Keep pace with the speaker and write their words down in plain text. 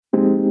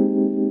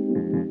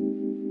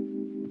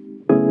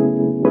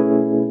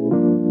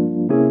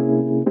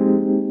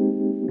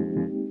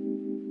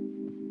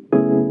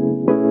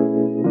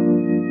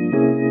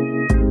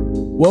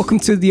Welcome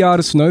to the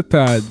Artist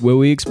Notepad, where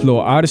we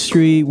explore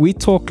artistry, we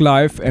talk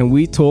life, and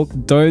we talk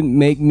Don't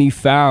Make Me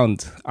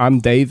Found. I'm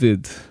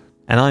David.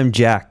 And I'm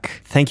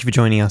Jack. Thank you for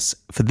joining us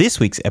for this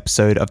week's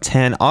episode of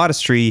Tan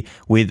Artistry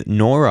with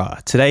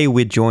NORA. Today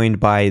we're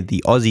joined by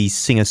the Aussie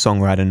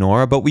singer-songwriter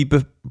NORA, but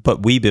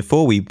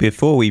before we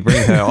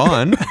bring her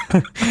on,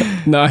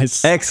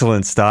 Nice.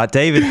 Excellent start.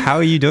 David, how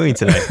are you doing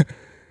today?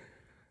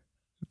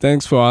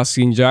 Thanks for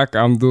asking, Jack.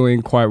 I'm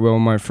doing quite well,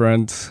 my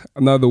friend.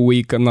 Another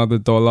week, another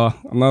dollar,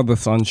 another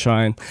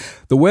sunshine.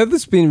 The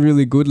weather's been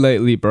really good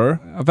lately, bro.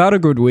 I've had a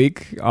good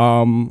week.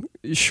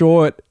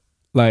 Short,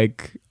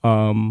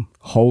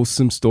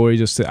 wholesome story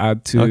just to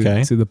add to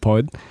the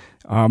pod.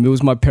 It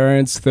was my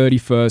parents'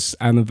 31st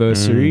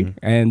anniversary,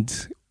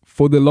 and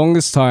for the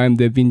longest time,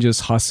 they've been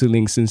just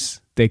hustling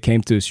since they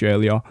came to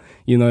Australia.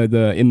 You know,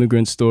 the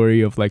immigrant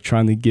story of like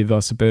trying to give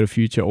us a better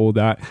future, all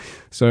that.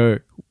 So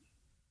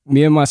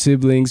me and my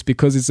siblings,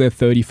 because it's their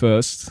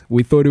 31st,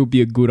 we thought it would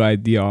be a good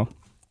idea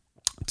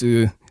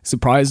to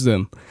surprise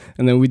them.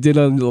 And then we did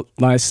a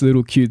nice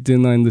little cute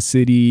dinner in the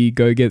city,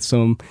 go get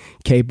some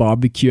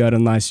K-barbecue at a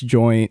nice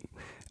joint,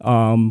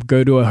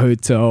 go to a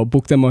hotel,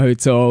 book them a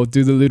hotel,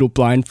 do the little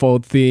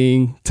blindfold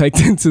thing, take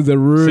them to the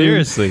room.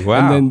 Seriously?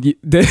 Wow. And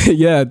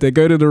then they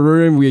go to the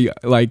room, we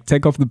like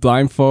take off the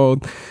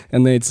blindfold,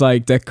 and then it's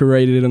like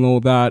decorated and all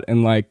that.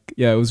 And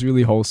it was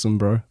really wholesome,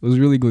 bro. It was a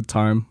really good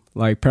time.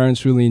 Like,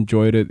 parents really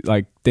enjoyed it.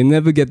 Like, they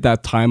never get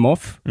that time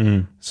off.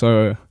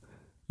 So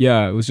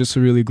yeah, it was just a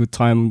really good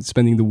time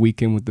spending the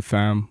weekend with the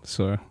fam.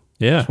 So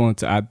yeah, just wanted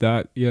to add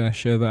that. Yeah,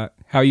 share that.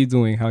 How you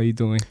doing?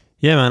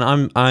 Yeah,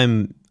 man,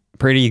 I'm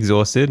pretty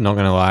exhausted, not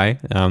gonna lie.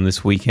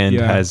 This weekend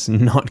has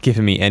not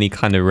given me any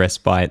kind of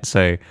respite.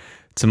 So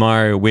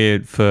tomorrow,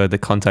 for the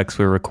context,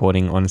 we're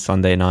recording on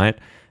Sunday night,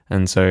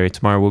 and so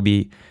tomorrow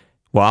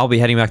I'll be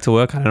heading back to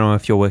work. I don't know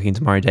if you're working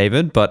tomorrow,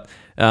 David, but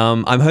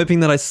I'm hoping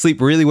that I sleep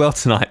really well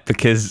tonight,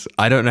 because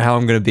I don't know how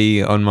I'm going to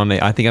be on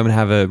Monday. I think I'm going to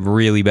have a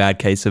really bad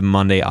case of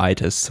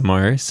Monday-itis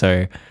tomorrow,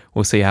 so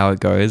we'll see how it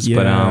goes.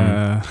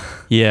 Yeah.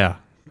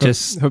 But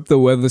just hope the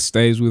weather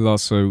stays with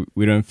us so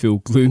we don't feel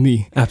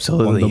gloomy.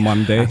 Absolutely. On the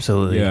Monday.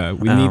 Absolutely. Yeah,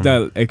 we need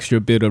that extra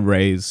bit of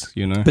rays,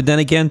 you know. But then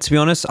again, to be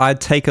honest,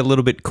 I'd take a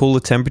little bit cooler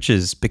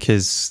temperatures,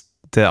 because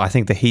I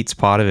think the heat's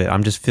part of it.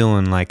 I'm just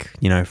feeling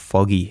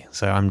foggy.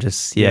 So I'm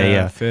just,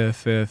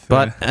 Fair.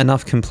 But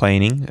enough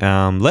complaining.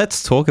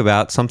 Let's talk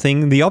about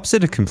something the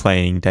opposite of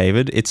complaining,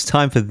 David. It's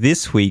time for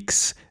this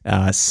week's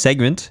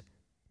segment,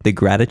 the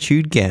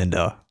Gratitude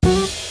Gander.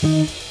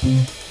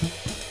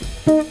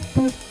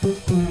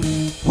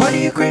 What are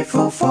you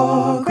grateful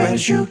for,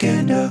 Gratitude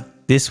Gander?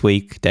 This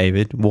week,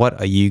 David, what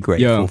are you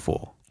grateful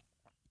for?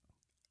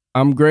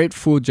 I'm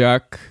grateful,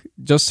 Jack.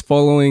 Just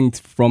following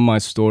from my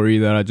story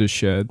that I just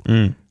shared,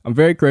 I'm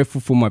very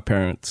grateful for my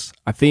parents.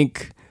 I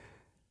think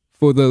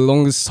for the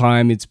longest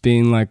time, it's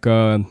been like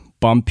a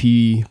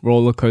bumpy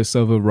roller coaster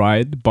of a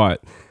ride,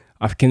 but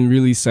I can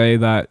really say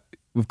that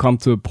we've come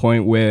to a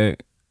point where,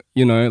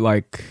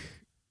 I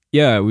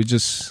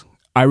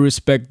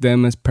respect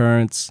them as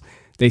parents.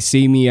 They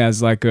see me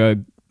as like a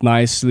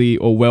nicely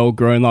or well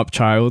grown up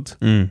child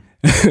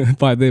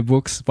by their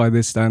books, by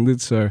their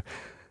standards. So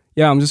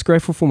yeah, I'm just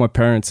grateful for my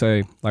parents,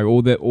 like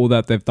all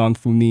that they've done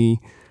for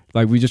me.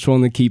 Like, we just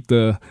want to keep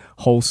the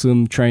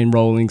wholesome train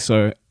rolling.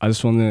 So I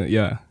just want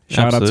to,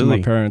 shout out to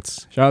my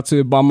parents. Shout out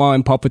to Mama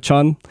and Papa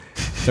Chan.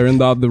 They're in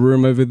the other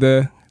room over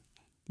there.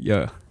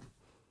 Yeah.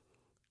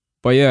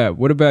 But yeah,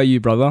 what about you,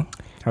 brother?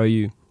 How are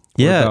you?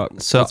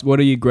 What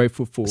are you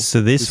grateful for? So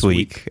this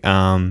week,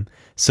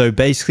 so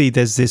basically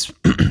there's this,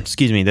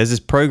 there's this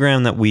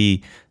program that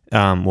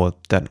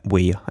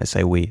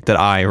that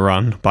I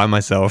run by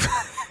myself.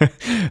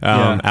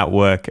 At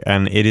work,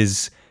 and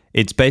it's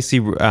basically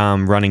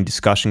running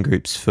discussion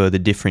groups for the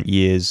different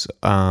years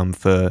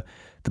for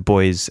the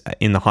boys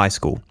in the high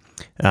school,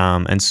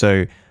 and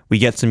so we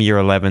get some year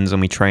 11s and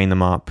we train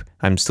them up.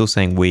 I'm still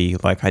saying we,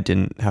 like I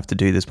didn't have to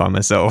do this by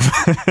myself.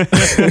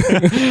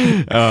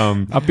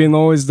 I've been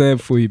always there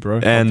for you, bro.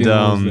 And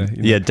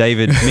me and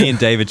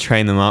David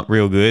train them up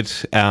real good.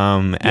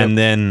 And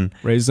then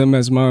raise them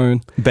as my own.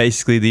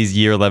 Basically, these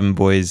year 11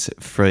 boys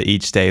for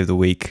each day of the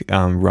week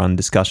run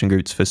discussion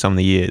groups for some of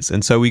the years.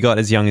 And so we got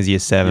as young as year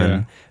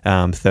 7,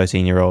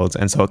 13-year-olds.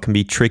 And so it can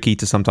be tricky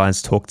to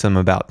sometimes talk to them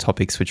about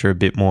topics which are a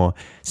bit more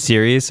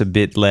serious, a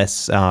bit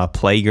less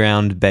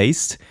playground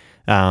based.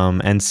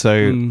 And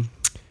so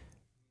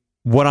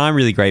what I'm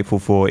really grateful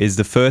for is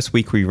the first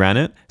week we ran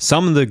it,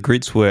 some of the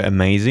groups were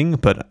amazing,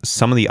 but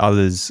some of the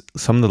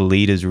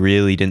leaders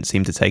really didn't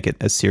seem to take it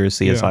as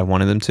seriously as I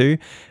wanted them to.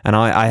 And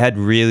I had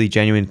really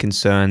genuine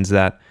concerns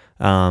that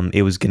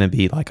it was going to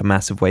be like a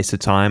massive waste of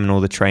time, and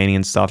all the training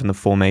and stuff and the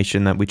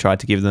formation that we tried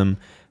to give them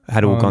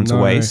had all gone to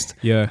waste.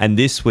 Yeah. And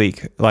this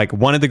week, like,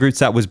 one of the groups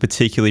that was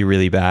particularly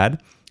really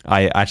bad,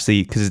 I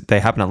actually, because they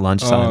happen at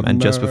lunchtime,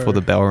 just before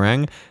the bell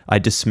rang, I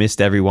dismissed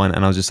everyone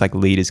and I was just like,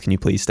 leaders, can you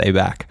please stay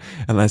back?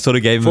 And I sort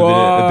of gave them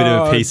a bit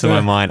of a piece of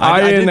my mind.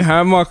 Iron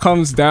hammer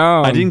comes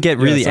down. I didn't get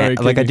really, I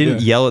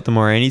didn't yell at them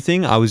or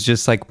anything. I was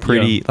just like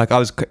pretty, like I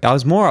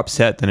was more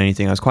upset than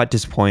anything. I was quite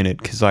disappointed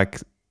because like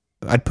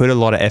I'd put a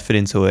lot of effort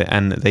into it,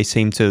 and they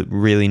seemed to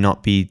really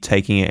not be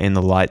taking it in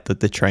the light that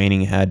the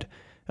training had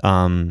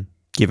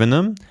given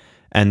them.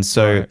 And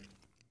so,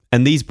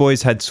 and these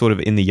boys had sort of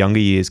in the younger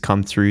years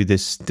come through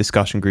this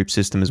discussion group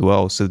system as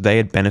well. So they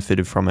had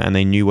benefited from it and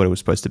they knew what it was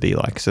supposed to be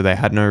like. So they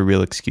had no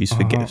real excuse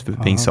for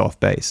being so off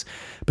base.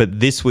 But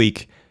this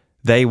week,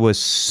 they were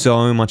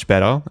so much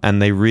better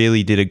and they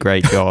really did a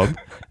great job.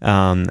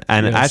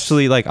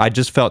 Actually, like, I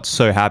just felt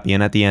so happy.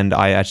 And at the end,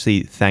 I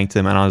actually thanked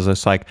them and I was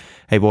just like,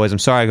 hey boys, I'm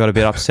sorry I got a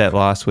bit upset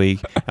last week.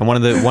 And one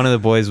of the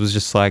boys was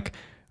just like,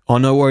 oh,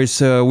 no worries,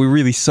 sir. We're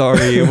really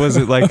sorry. It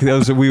wasn't like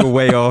we were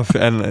way off,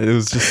 and it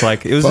was just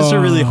like just a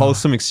really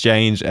wholesome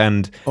exchange.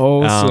 And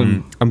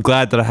awesome. I'm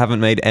glad that I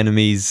haven't made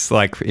enemies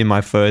like in my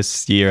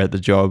first year at the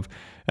job.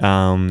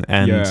 So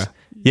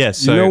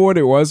you know what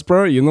it was,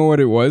 bro? You know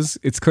what it was?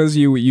 It's because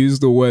you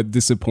used the word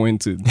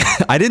disappointed.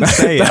 I didn't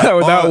say that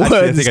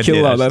word is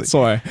killer. That's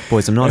why,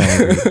 boys. I'm not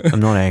angry. I'm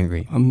not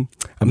angry. I'm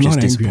just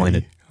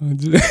disappointed.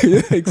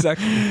 Yeah,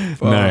 exactly.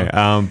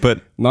 No,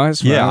 but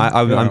nice. Man. Yeah,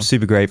 I'm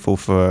super grateful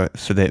for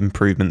the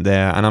improvement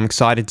there, and I'm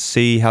excited to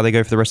see how they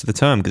go for the rest of the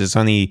term because it's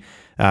only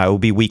it will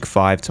be week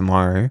 5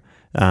 tomorrow,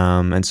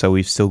 and so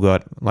we've still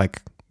got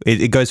like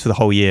it goes for the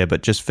whole year,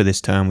 but just for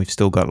this term we've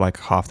still got like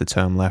half the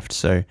term left,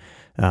 so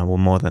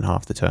more than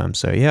half the term.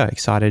 So yeah,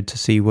 excited to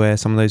see where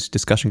some of those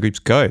discussion groups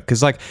go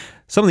because like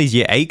some of these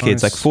year 8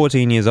 kids, like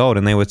 14 years old,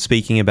 and they were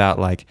speaking about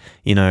like,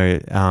 you know,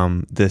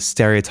 the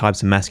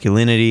stereotypes of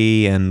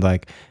masculinity and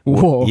like,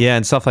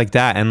 and stuff like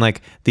that. And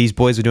like these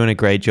boys were doing a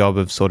great job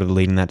of sort of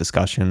leading that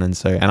discussion.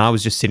 And I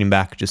was just sitting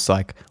back, just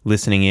like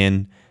listening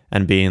in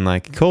and being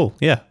like, cool,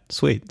 yeah,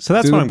 sweet. So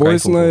that's what I'm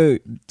grateful for.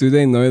 Do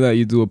they know that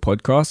you do a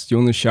podcast? Do you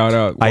want to shout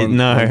out one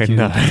kid in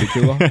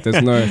particular?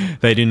 There's no.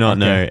 They do not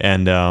know,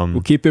 and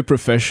we'll keep it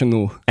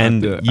professional.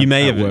 And you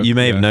may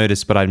have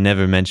noticed, but I've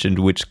never mentioned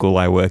which school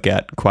I work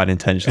at quite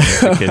intentionally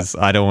because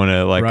I don't want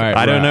to like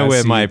I don't know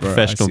where my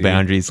professional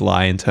boundaries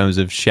lie in terms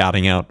of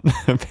shouting out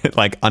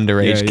like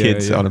underage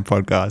kids on a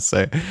podcast.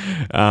 So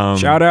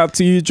shout out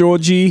to you,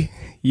 Georgie.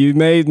 You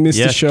made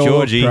Mr. Show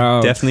Georgie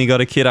proud. Definitely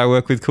got a kid I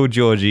work with called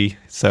Georgie.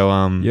 So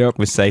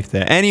we're safe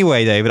there.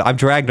 Anyway, David, I've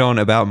dragged on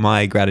about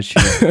my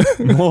gratitude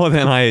more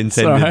than I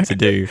intended to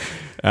do.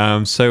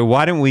 So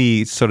why don't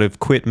we sort of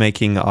quit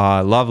making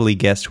our lovely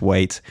guest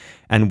wait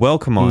and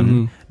welcome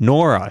on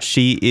Nora.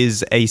 She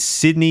is a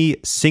Sydney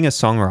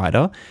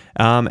singer-songwriter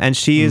and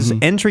she is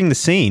entering the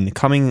scene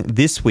coming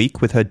this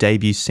week with her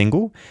debut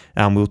single.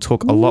 We'll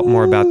talk a lot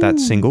more about that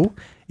single.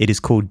 It is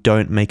called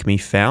Don't Make Me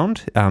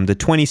Found. The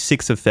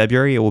 26th of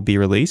February, it will be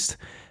released.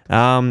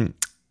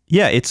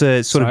 It's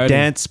a sort of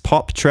dance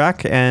pop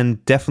track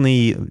and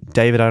definitely,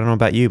 David, I don't know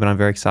about you, but I'm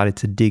very excited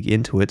to dig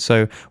into it.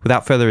 So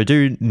without further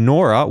ado,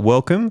 Nora,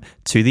 welcome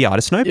to the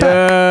Artist Notepad.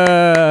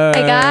 Yeah.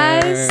 Hey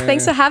guys,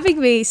 thanks for having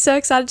me. So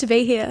excited to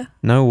be here.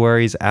 No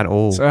worries at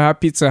all. So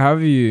happy to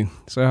have you.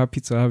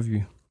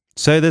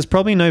 So there's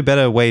probably no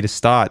better way to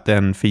start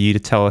than for you to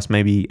tell us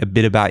maybe a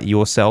bit about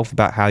yourself,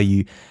 about how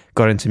you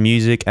got into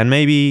music and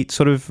maybe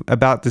sort of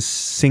about the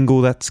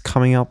single that's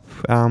coming up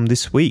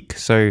this week.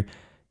 So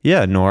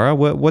yeah, Nora,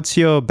 what's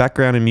your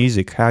background in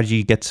music? How did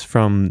you get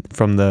from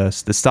the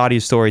start of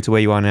your story to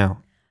where you are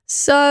now?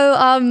 So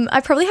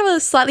I probably have a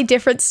slightly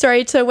different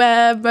story to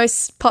where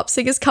most pop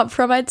singers come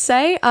from, I'd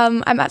say.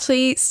 I'm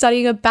actually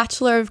studying a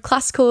Bachelor of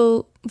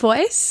Classical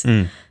Voice.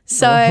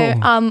 So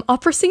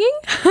opera singing,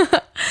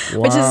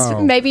 which is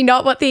maybe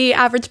not what the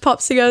average pop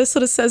singer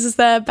sort of says is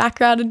their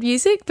background in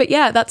music. But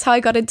yeah, that's how I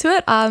got into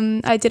it.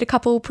 I did a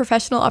couple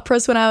professional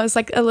operas when I was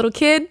like a little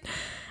kid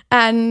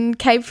and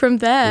came from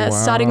there,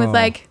 starting with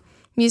like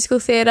musical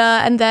theatre.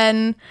 And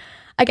then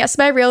I guess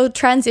my real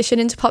transition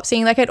into pop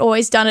singing, like I'd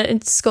always done it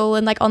in school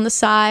and like on the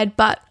side,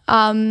 but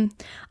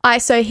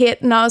ISO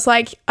hit and I was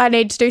like, I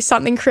need to do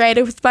something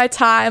creative with my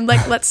time.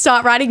 Like, let's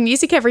start writing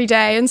music every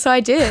day. And so I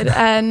did.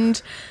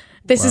 And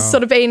this has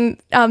sort of been,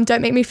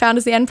 Don't Make Me Found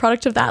as the end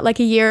product of that, like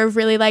a year of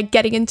really like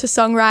getting into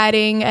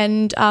songwriting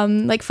and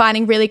like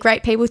finding really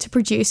great people to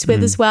produce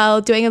with as well,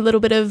 doing a little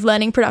bit of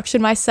learning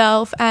production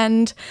myself.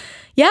 And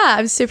yeah,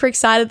 I'm super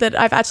excited that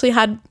I've actually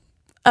had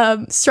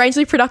a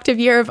strangely productive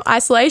year of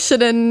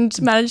isolation and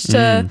managed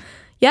to,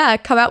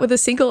 come out with a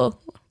single.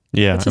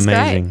 Yeah, which is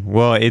amazing. Great.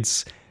 Well,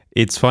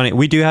 it's funny.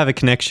 We do have a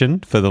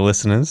connection for the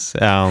listeners.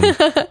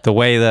 The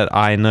way that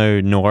I know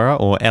Nora,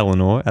 or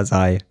Eleanor, as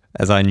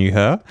I knew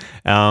her,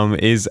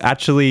 is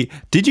actually,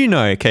 did you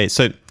know, okay,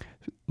 so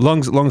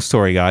long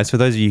story, guys, for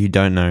those of you who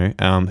don't know,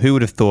 who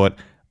would have thought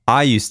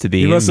I used to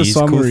be in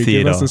musical theatre.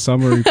 Give us a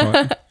summary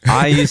part.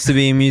 I used to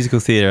be in musical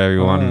theatre,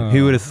 everyone.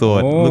 Who would have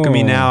thought? Look at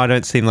me now, I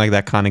don't seem like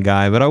that kind of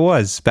guy, but I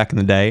was back in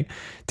the day.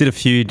 Did a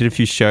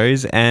few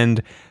shows,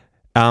 and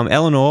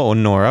Eleanor, or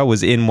Nora,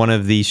 was in one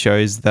of the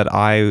shows that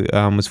I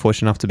was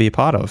fortunate enough to be a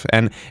part of.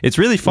 And it's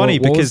really funny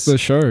because... What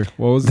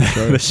was the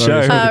show? The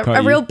show?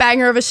 A real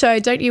banger of a show.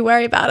 Don't you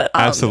worry about it.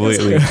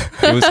 Absolutely.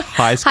 It was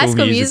High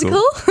School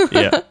Musical.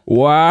 Yeah.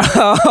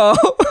 Wow.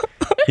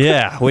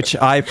 Yeah, which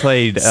I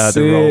played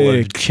the role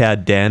of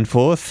Chad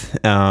Danforth,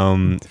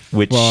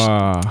 which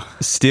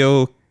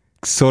still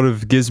sort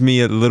of gives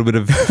me a little bit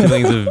of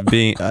feelings of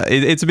being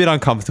it's a bit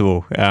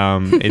uncomfortable.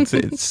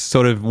 It's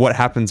sort of what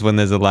happens when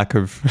there's a lack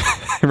of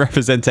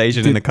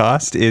representation in the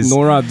cast. Is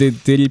Nora, did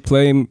he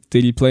play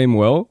him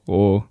well,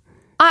 or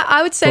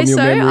I would say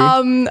so.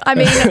 I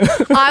mean,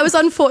 I was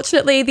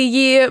unfortunately the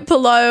year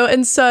below,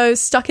 and so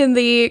stuck in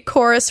the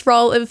chorus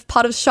role of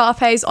part of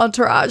Sharpay's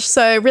entourage.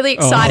 So really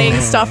exciting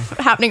stuff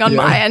happening on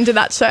my end of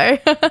that show.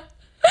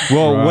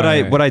 Well, what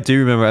I do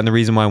remember, and the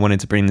reason why I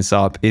wanted to bring this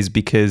up is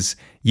because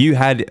you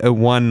had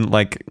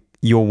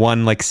your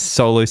one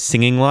solo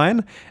singing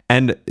line,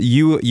 and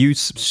you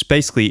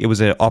basically, it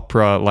was an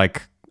opera,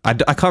 like I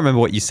can't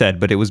remember what you said,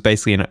 but it was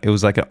basically it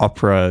was like an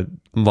opera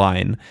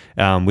line,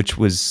 which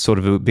was sort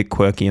of a bit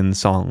quirky in the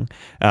song.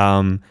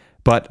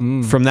 But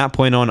from that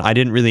point on, I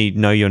didn't really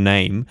know your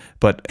name,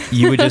 but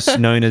you were just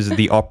known as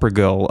the opera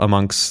girl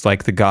amongst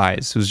like the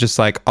guys. It was just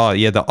like, oh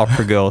yeah, the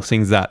opera girl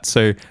sings that.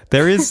 So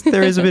there is a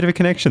bit of a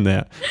connection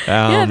there.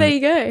 Yeah, there you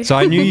go. So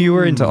I knew you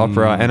were into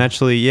opera, and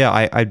actually, yeah,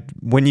 I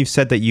when you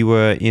said that you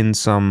were in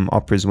some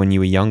operas when you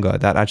were younger,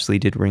 that actually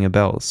did ring a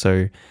bell.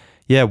 So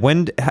yeah,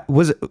 when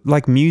was it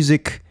like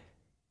music?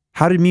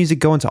 How did music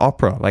go into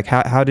opera? Like,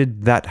 how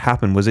did that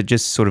happen? Was it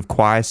just sort of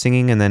choir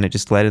singing and then it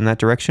just led in that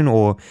direction?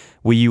 Or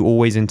were you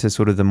always into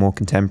sort of the more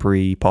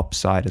contemporary pop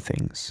side of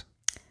things?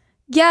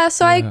 Yeah,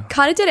 so I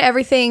kind of did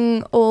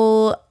everything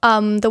all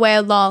the way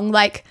along,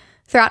 like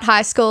throughout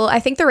high school. I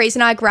think the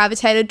reason I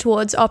gravitated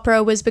towards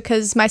opera was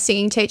because my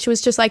singing teacher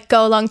was just like,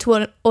 go along to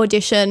an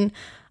audition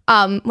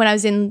when I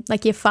was in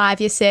like year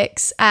 5, year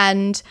 6,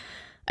 and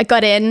I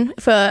got in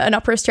for an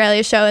Opera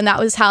Australia show, and that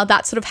was how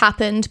that sort of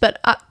happened. But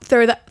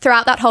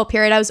throughout that whole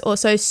period, I was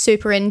also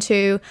super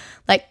into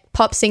like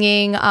pop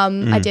singing.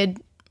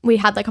 We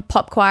had like a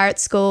pop choir at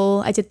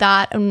school. I did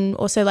that, and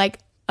also like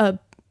a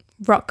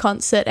rock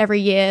concert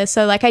every year.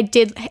 So like I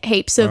did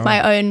heaps of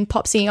my own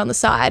pop singing on the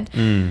side.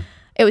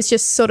 It was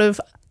just sort of,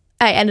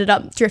 I ended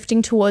up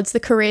drifting towards the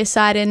career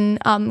side in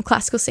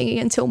classical singing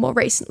until more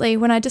recently,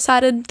 when I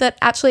decided that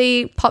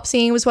actually pop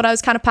singing was what I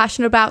was kind of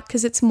passionate about,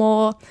 because it's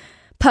more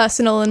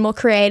personal and more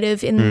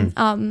creative in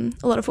a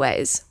lot of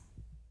ways.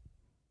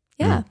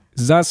 Yeah.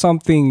 Is that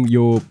something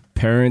your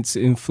parents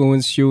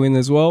influenced you in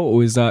as well,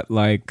 or is that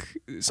like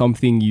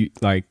something you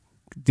like?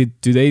 Do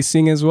they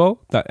sing as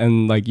well? That,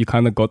 and like you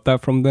kind of got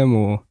that from them,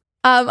 or?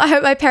 I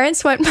hope my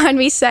parents won't mind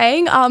me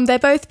saying they're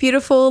both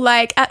beautiful,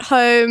 like at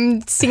home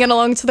singing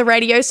along to the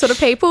radio sort of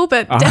people,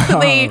 but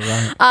definitely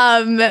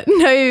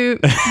no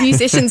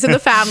musicians in the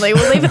family.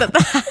 We'll leave it at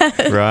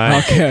that.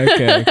 Right.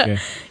 Okay.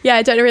 Yeah,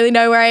 I don't really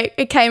know where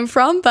it came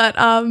from, but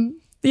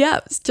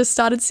just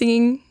started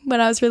singing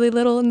when I was really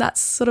little, and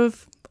that's sort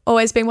of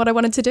always been what I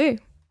wanted to do.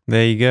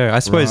 There you go. I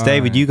suppose,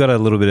 David, you got a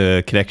little bit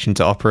of connection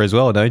to opera as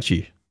well, don't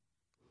you?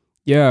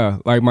 Yeah,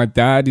 like my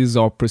dad is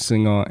an opera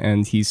singer,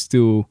 and he's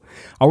still,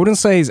 I wouldn't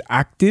say he's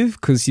active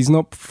because he's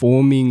not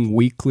performing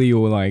weekly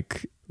or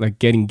like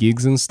getting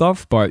gigs and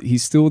stuff, but he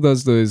still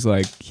does those,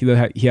 like he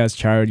has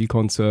charity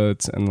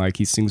concerts and like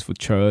he sings for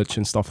church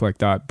and stuff like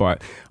that.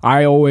 But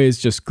I always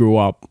just grew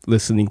up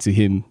listening to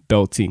him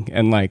belting,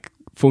 and like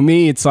for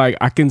me it's like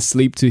I can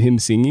sleep to him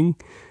singing,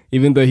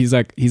 even though he's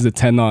a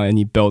tenor and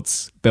he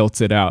belts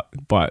it out.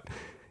 But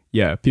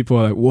yeah, people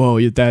are like, whoa,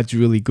 your dad's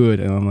really good,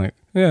 and I'm like,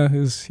 yeah,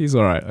 he's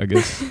all right, I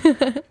guess.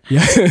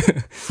 Yeah,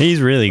 he's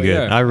really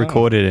good. Yeah, I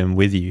recorded him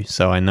with you,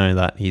 so I know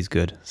that he's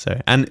good. So,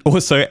 and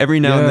also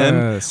every now and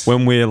then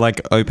when we're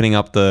like opening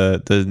up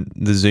the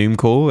Zoom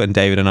call and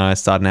David and I are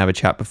starting to have a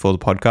chat before the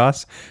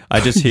podcast, I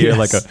just hear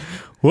like a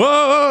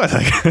whoa,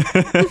 like,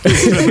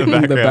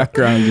 the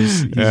background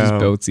is just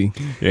belty.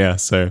 Yeah,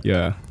 so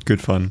yeah,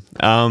 good fun.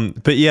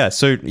 But yeah,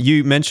 so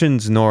you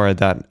mentioned, Nora,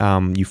 that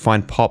you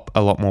find pop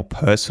a lot more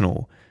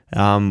personal.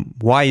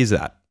 Why is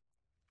that?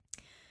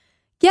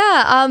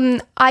 Yeah,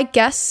 I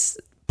guess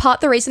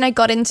the reason I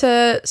got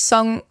into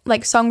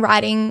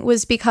songwriting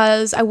was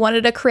because I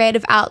wanted a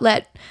creative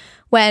outlet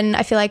when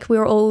I feel like we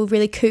were all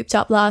really cooped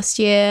up last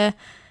year,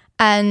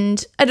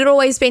 and it had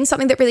always been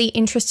something that really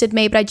interested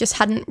me, but I just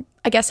hadn't,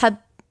 I guess, had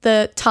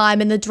the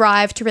time and the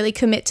drive to really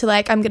commit to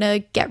like, I'm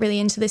going to get really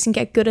into this and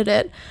get good at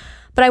it.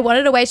 But I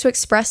wanted a way to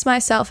express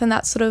myself, and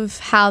that's sort of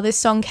how this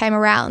song came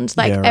around.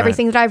 Like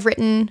everything that I've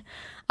written,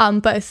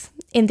 both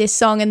in this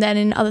song and then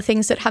in other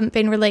things that haven't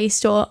been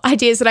released or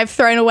ideas that I've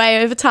thrown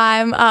away over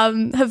time,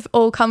 have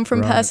all come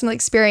from personal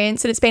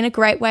experience. And it's been a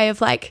great way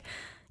of like,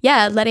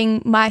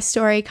 letting my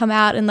story come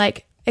out and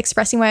like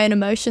expressing my own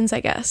emotions, I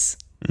guess.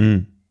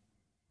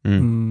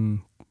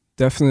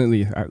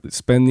 Definitely.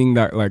 Spending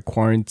that like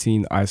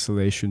quarantine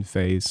isolation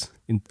phase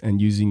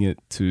and using it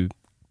to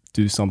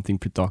do something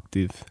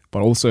productive,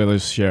 but also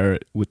let's share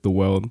it with the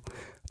world.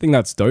 I think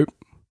that's dope.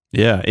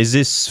 Yeah. Is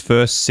this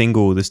first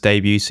single, this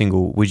debut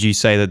single, would you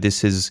say that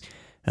this is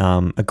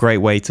a great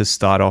way to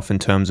start off in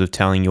terms of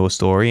telling your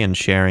story and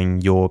sharing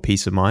your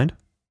peace of mind?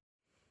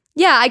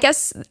 Yeah, I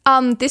guess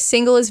this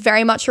single is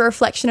very much a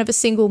reflection of a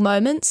single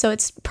moment, so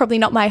it's probably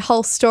not my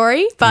whole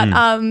story, but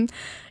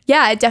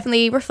it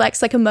definitely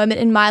reflects like a moment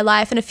in my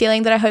life and a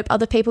feeling that I hope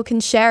other people can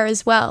share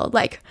as well,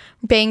 like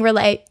being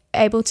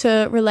able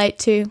to relate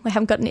to. We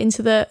haven't gotten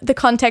into the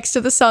context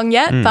of the song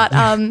yet, but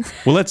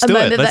well, let's do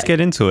it. Let's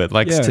get into it.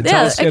 Let's get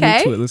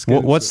into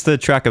it. What's the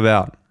track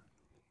about?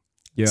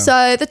 Yeah.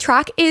 So the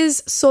track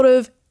is sort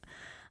of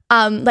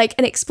like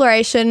an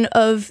exploration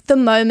of the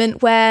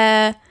moment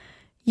where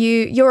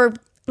you're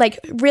like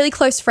really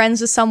close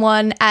friends with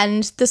someone,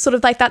 and the sort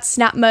of like that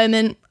snap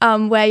moment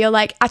where you're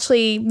like,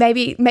 actually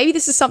maybe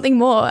this is something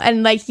more,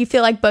 and like you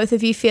feel like both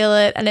of you feel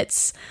it, and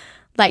it's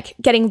like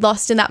getting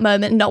lost in that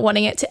moment and not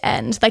wanting it to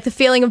end, like the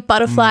feeling of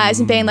butterflies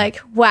and being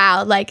like,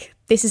 wow, like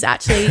this is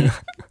actually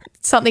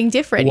something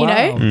different.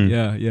 Wow. You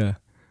know? Yeah,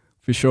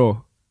 for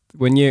sure.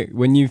 When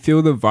you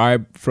feel the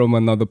vibe from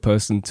another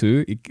person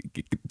too,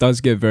 it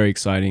does get very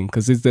exciting,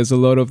 because there's a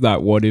lot of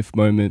that what if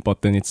moment,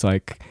 but then it's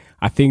like,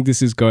 I think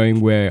this is going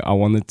where I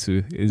wanted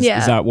to. Is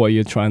that what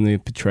you're trying to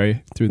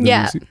portray through the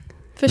music?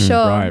 For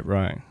sure.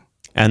 Right.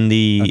 And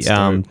the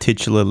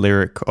titular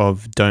lyric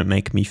of "Don't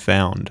Make Me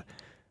Found."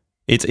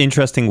 It's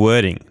interesting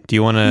wording. Do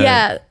you want to?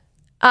 Yeah.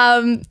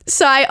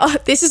 So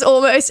this is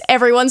almost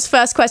everyone's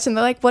first question.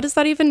 They're like, what does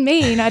that even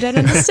mean? I don't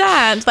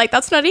understand. Like,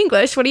 that's not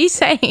English. What are you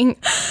saying?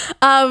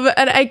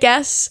 And I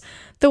guess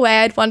the way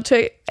I'd want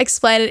to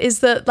explain it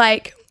is that,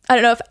 like, I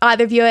don't know if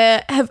either of you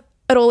have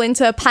at all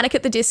into Panic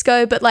at the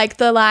Disco, but like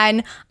the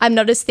line, I'm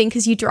not as think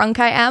as you drunk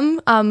I am,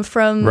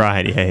 from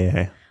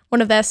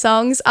one of their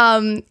songs,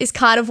 is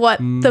kind of what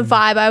the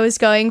vibe I was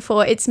going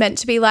for. It's meant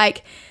to be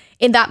like,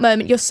 in that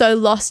moment, you're so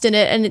lost in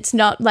it, and it's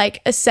not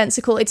like a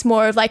sensical, it's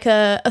more of like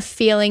a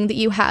feeling that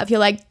you have. You're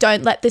like,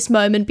 don't let this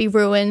moment be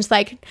ruined.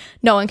 Like,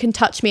 no one can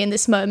touch me in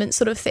this moment,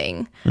 sort of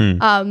thing.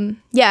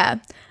 Yeah. And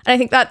I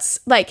think that's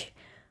like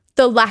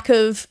the lack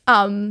of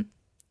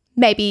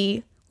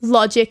maybe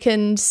logic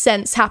and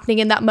sense happening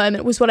in that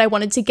moment was what I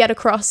wanted to get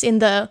across in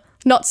the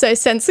not so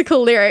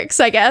sensical lyrics,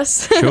 I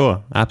guess.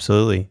 Sure,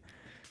 absolutely.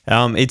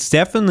 It's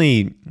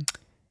definitely,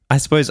 I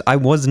suppose I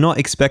was not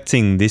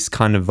expecting this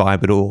kind of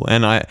vibe at all.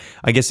 And I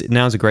guess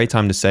now's a great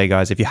time to say,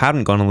 guys, if you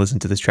haven't gone and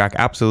listened to this track,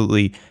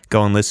 absolutely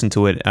go and listen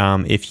to it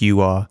if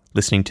you are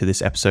listening to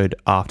this episode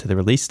after the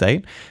release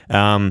date.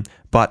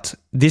 But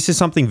this is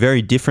something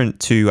very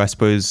different to, I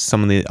suppose,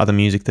 some of the other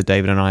music that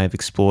David and I have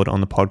explored on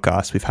the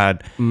podcast. We've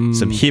had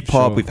some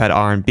hip-hop, we've had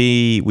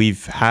R&B,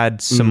 we've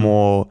had some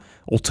more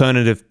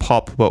alternative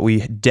pop, but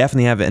we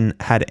definitely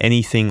haven't had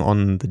anything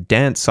on the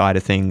dance side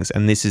of things.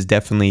 And this is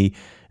definitely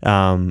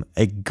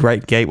a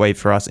great gateway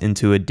for us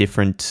into a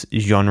different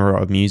genre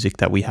of music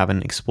that we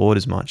haven't explored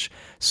as much.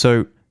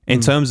 So in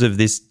terms of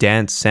this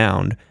dance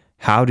sound,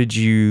 how did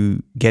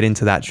you get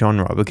into that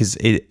genre? Because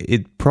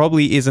it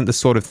probably isn't the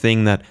sort of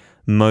thing that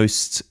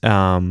most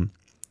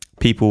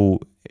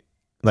people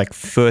like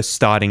first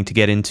starting to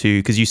get into,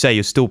 because you say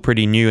you're still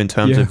pretty new in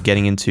terms of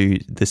getting into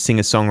the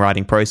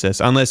singer-songwriting process,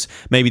 unless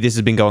maybe this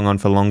has been going on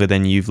for longer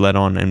than you've let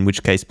on, in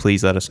which case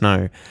please let us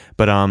know.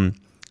 But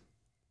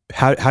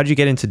how did you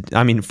get into,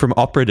 I mean, from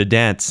opera to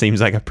dance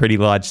seems like a pretty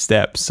large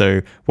step.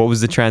 So what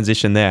was the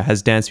transition there?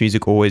 Has dance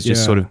music always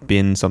just sort of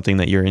been something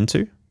that you're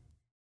into?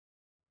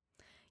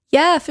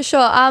 Yeah, for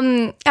sure.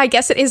 I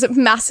guess it is a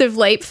massive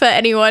leap for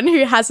anyone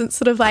who hasn't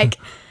sort of like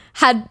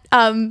had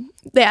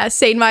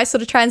seen my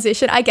sort of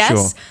transition. I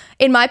guess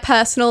in my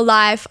personal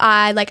life,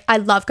 I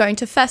love going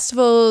to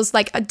festivals.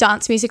 Like,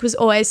 dance music was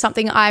always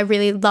something I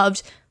really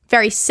loved,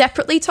 very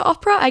separately to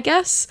opera, I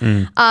guess.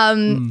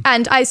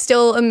 And I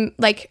still am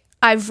like,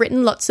 I've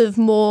written lots of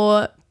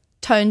more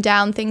toned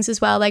down things as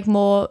well, like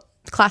more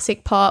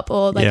classic pop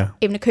or like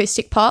even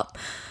acoustic pop.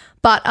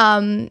 But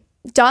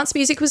dance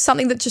music was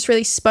something that just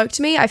really spoke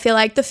to me. I feel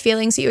like the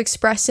feelings that you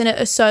express in it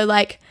are so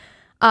like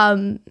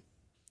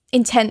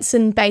intense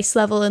and base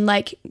level, and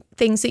like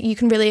things that you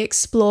can really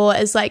explore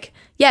as like,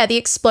 the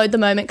explode the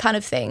moment kind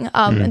of thing.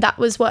 And that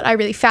was what I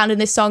really found in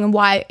this song, and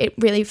why it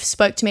really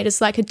spoke to me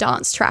as like a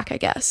dance track, I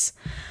guess.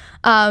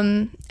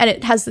 And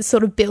it has this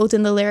sort of build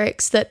in the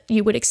lyrics that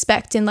you would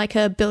expect in like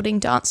a building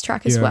dance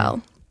track as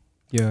well.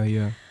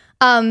 Yeah.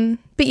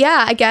 But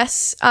yeah, I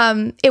guess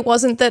it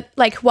wasn't that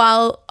like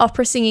while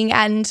opera singing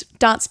and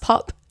dance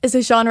pop is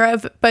a genre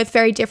of both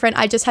very different,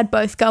 I just had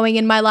both going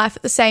in my life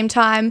at the same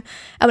time.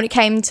 And when it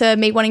came to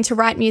me wanting to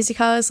write music,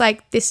 I was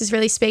like, this is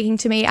really speaking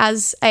to me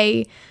as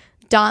a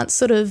dance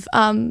sort of,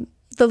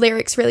 the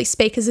lyrics really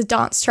speak as a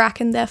dance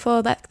track, and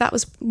therefore that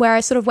was where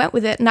I sort of went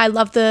with it. And I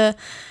love the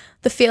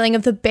feeling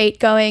of the beat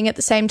going at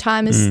the same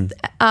time as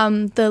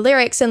the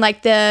lyrics, and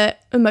like the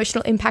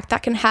emotional impact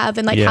that can have,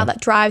 and like how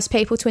that drives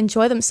people to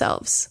enjoy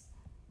themselves.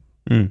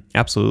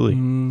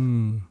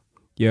 Absolutely.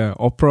 Yeah,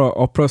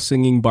 opera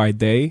singing by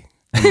day,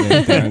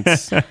 and then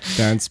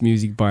dance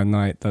music by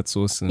night. That's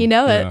awesome. You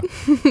know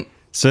it.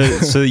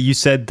 So you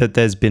said that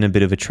there's been a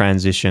bit of a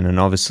transition, and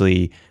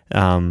obviously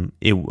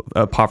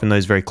apart from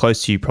those very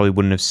close to you, probably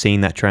wouldn't have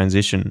seen that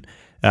transition.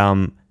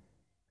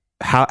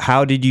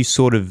 How did you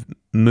sort of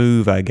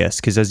move, I guess?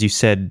 Because as you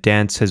said,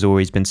 dance has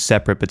always been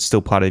separate but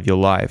still part of your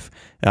life.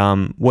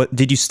 What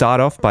did you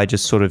start off by,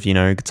 just sort of,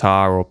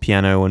 guitar or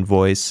piano and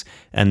voice,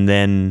 and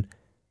then,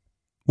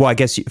 well, I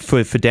guess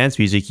for dance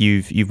music,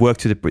 you've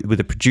worked with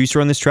a producer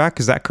on this track.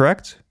 Is that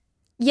correct?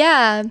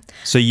 Yeah.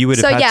 So you would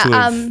have had to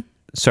have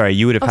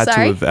you would have had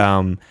to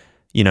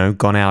have,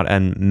 gone out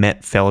and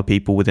met fellow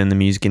people within the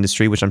music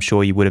industry, which I'm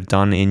sure you would have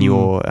done in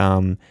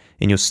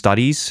your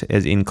studies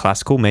as in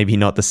classical. Maybe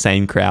not the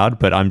same crowd,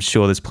 but I'm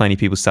sure there's plenty of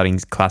people studying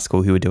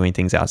classical who are doing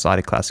things outside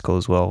of classical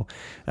as well.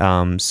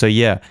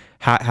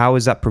 How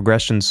has that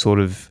progression sort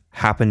of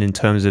happened in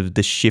terms of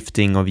the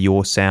shifting of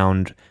your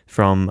sound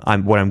from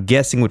what I'm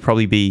guessing would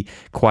probably be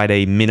quite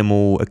a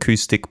minimal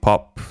acoustic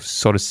pop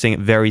sort of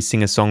very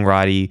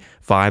singer-songwriter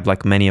vibe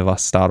like many of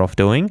us start off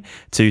doing,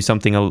 to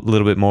something a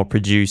little bit more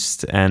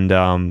produced and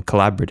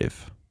collaborative?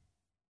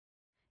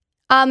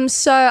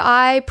 So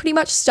I pretty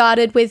much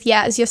started with,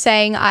 as you're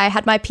saying, I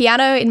had my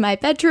piano in my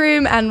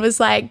bedroom and was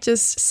like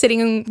just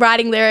sitting and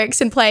writing lyrics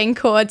and playing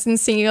chords and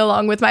singing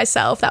along with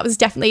myself. That was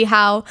definitely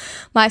how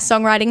my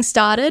songwriting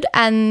started.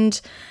 And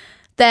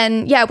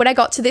then, when I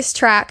got to this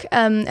track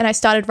and I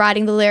started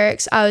writing the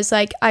lyrics, I was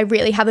like, I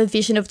really have a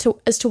vision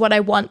as to what I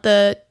want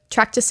the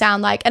track to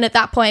sound like. And at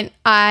that point,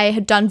 I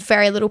had done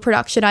very little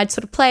production. I'd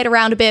sort of played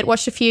around a bit,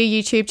 watched a few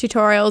YouTube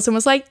tutorials and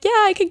was like,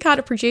 I can kind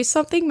of produce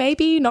something,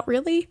 maybe, not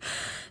really.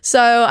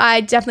 So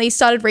I definitely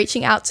started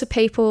reaching out to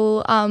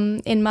people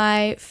in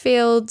my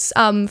fields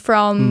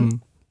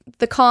from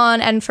the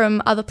con and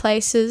from other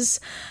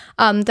places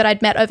that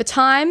I'd met over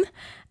time.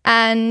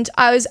 And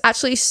I was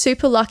actually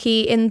super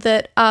lucky in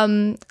that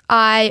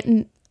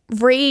I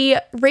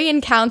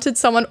re-encountered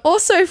someone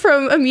also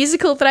from a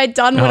musical that I'd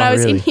done when I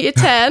was in year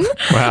 10.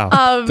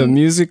 Wow. The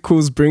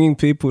musical's bringing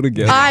people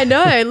together. I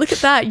know. Look at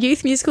that.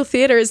 Youth musical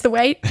theatre is the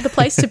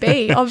place to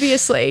be,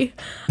 obviously.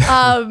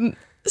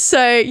 So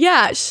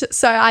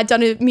I'd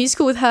done a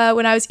musical with her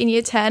when I was in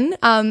year 10.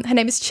 Her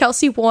name is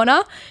Chelsea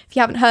Warner. If you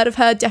haven't heard of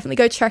her, definitely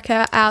go check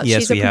her out.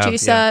 Yes, she's a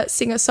producer,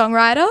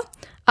 singer-songwriter,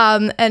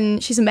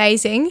 and she's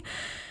amazing.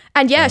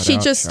 And she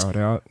just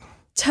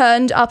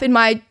turned up in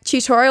my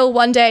tutorial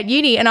one day at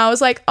uni, and I was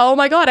like, oh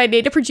my God, I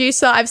need a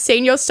producer. I've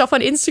seen your stuff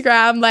on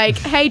Instagram. Like,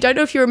 hey, don't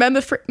know if you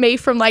remember me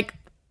from like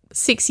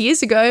 6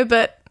 years ago,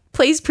 but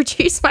please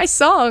produce my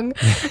song.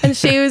 And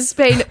she was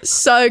been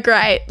so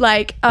great.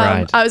 Like,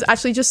 I was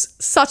actually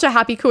just such a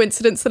happy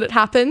coincidence that it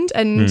happened,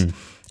 and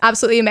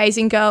absolutely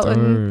amazing girl.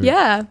 And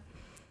yeah,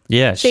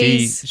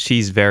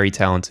 she's very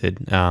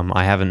talented.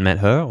 I haven't met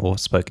her or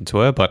spoken to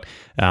her, but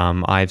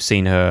I've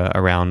seen her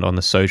around on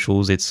the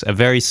socials. It's a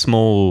very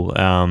small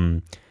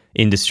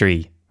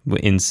industry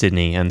in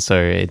Sydney, and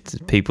so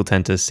people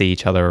tend to see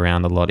each other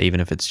around a lot, even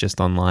if it's just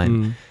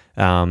online.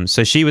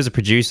 So she was a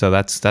producer.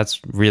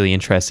 That's really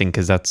interesting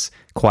because that's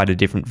quite a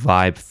different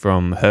vibe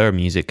from her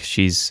music.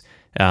 She's,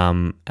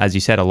 as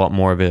you said, a lot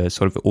more of a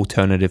sort of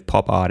alternative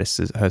pop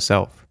artist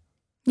herself.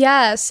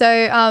 Yeah,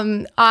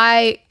 so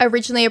I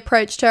originally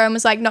approached her and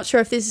was like, not sure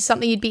if this is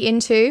something you'd be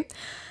into,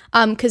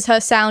 because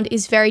her sound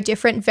is very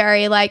different,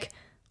 very like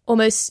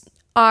almost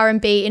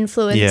R&B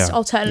influenced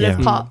alternative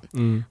pop.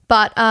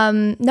 But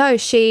no,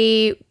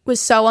 she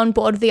was so on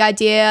board with the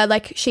idea.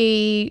 Like,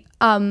 she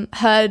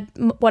heard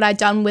what I'd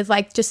done with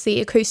like just the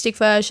acoustic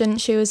version.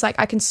 She was like,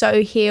 I can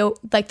so hear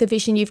like the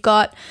vision you've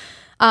got.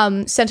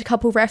 Sent a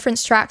couple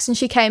reference tracks, and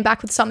she came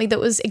back with something that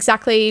was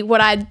exactly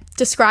what I'd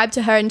described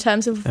to her in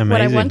terms of what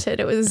I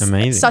wanted. It was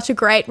such a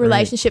great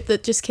relationship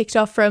that just kicked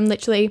off from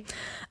literally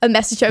a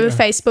message over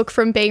Facebook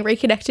from being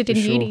reconnected in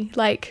uni.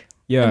 Like,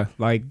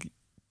 like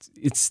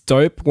it's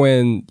dope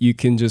when you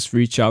can just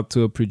reach out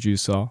to a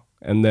producer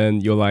and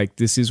then you're like,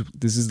 this is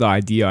the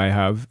idea I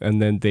have,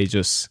 and then they're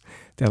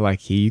like,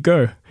 here you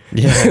go.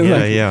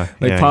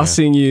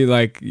 Passing you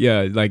like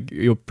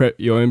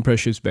your own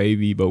precious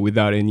baby, but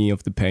without any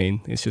of the pain.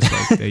 It's just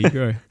like, there you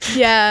go.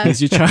 It's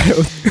your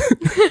child.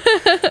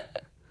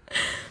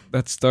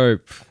 That's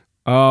dope.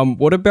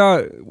 What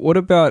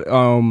about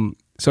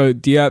so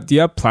do you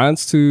have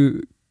plans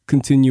to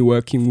continue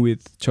working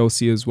with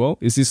Chelsea as well?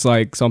 Is this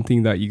like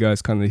something that you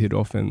guys kind of hit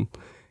off and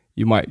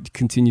you might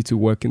continue to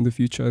work in the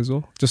future as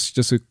well?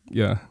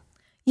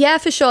 Yeah,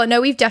 for sure.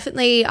 No, we've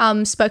definitely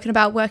spoken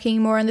about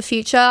working more in the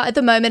future. At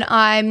the moment,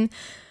 I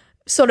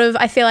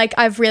feel like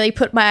I've really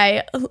put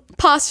my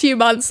past few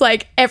months,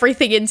 like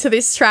everything into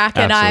this track.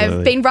 Absolutely. And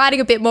I've been writing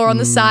a bit more on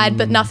the side,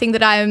 but nothing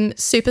that I'm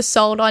super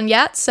sold on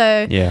yet.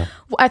 So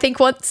I think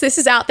once this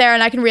is out there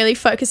and I can really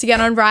focus again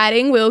on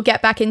writing, we'll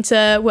get back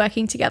into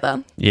working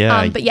together.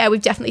 But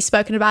we've definitely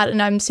spoken about it,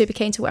 and I'm super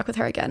keen to work with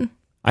her again.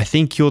 I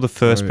think you're the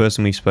first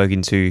person we've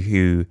spoken to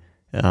who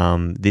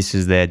this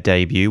is their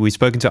debut. We've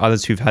spoken to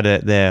others who've had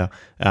their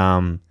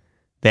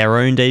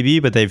own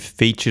debut, but they've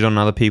featured on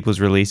other people's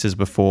releases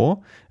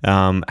before.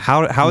 How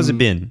has it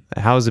been?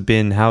 How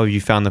have you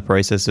found the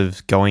process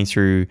of going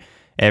through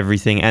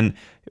everything? And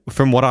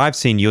from what I've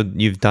seen,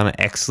 you've done an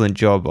excellent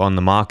job on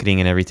the marketing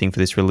and everything for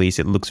this release.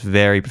 It looks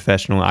very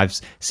professional. I've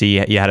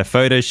seen you had a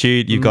photo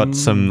shoot. You've got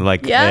some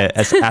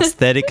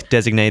aesthetic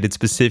designated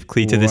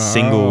specifically to this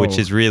single, which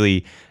is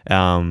really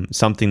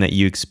something that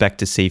you expect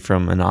to see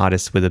from an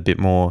artist with a bit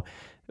more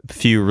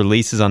few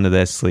releases under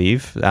their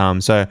sleeve.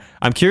 So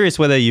I'm curious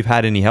whether you've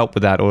had any help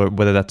with that, or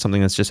whether that's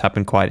something that's just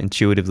happened quite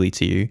intuitively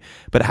to you.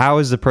 But how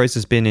has the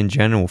process been in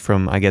general,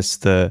 from I guess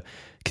the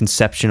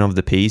conception of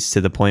the piece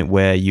to the point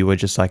where you were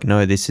just like,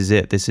 no, this is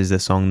it. This is the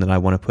song that I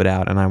want to put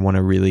out, and I want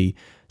to really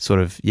sort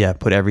of,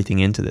 put everything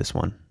into this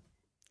one?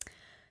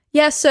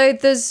 Yeah, so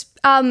there's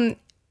been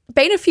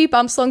a few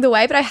bumps along the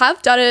way, but I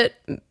have done it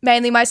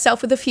mainly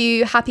myself with a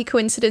few happy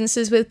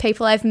coincidences with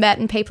people I've met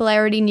and people I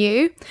already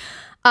knew.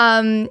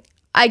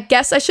 I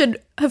guess I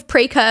should have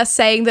precursed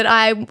saying that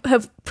I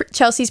have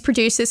Chelsea's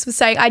produced this with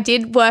saying I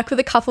did work with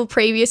a couple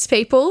previous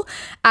people,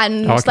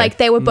 and like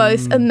they were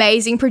both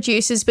amazing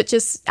producers, but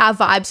just our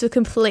vibes were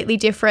completely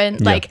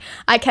different. Like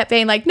I kept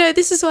being like, no,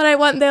 this is what I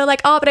want. And they were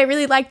like, oh, but I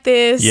really like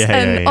this.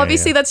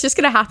 Obviously that's just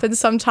going to happen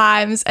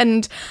sometimes.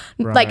 And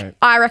like,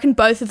 I reckon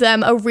both of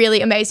them are really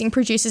amazing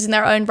producers in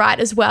their own right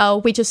as well.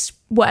 We just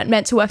weren't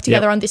meant to work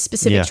together on this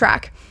specific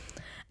track.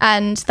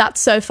 And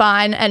that's so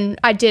fine. And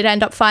I did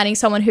end up finding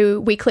someone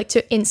who we clicked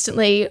to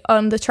instantly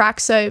on the track.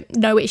 So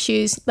no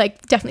issues,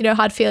 like definitely no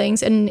hard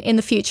feelings. And in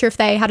the future, if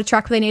they had a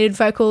track where they needed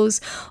vocals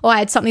or I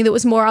had something that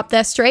was more up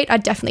their street,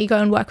 I'd definitely go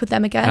and work with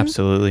them again.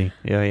 Absolutely.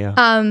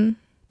 Yeah.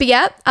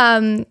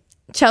 But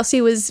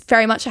Chelsea was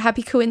very much a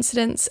happy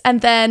coincidence.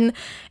 And then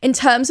in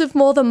terms of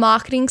more the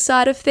marketing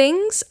side of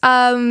things,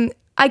 I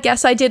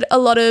guess I did a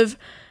lot of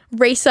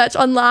research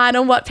online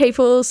on what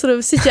people sort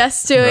of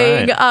suggest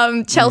doing.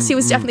 Chelsea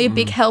was definitely a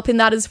big help in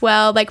that as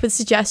well, like with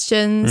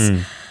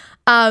suggestions.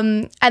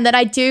 And then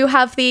I do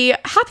have the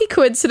happy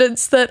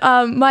coincidence that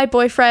my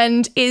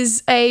boyfriend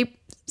is a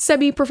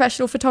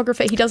semi-professional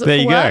photographer. He does it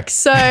for work.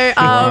 So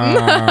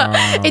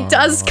it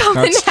does come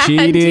in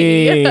handy.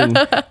 Cheating.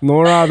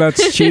 Nora,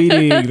 that's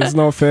cheating. That's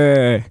not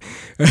fair.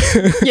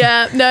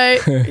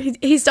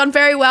 He's done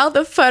very well.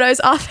 The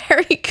photos are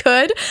very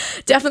good.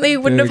 Definitely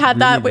wouldn't have had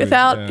that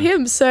without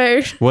him.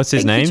 So what's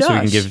his name so we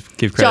can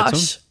give credit to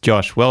him?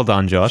 Josh. Well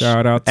done, Josh.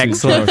 Shout out to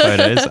excellent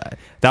photos.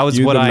 That was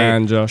what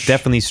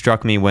definitely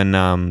struck me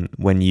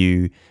when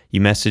you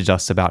messaged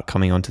us about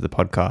coming onto the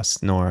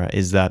podcast, Nora,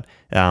 is that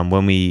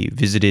when we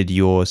visited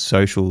your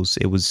socials,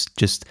 it was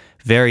just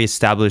very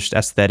established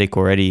aesthetic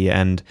already.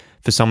 And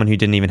for someone who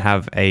didn't even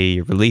have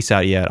a release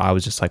out yet, I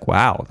was just like,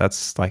 wow,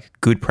 that's like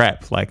good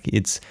prep. Like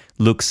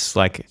looks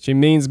like she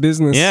means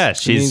business. Yeah,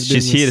 she's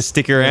here to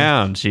stick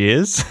around. She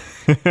is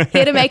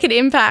here to make an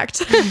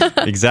impact.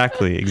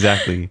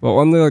 Exactly. Well,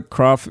 on the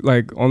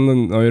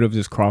note of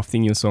just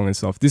crafting your song and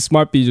stuff, this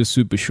might be just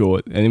super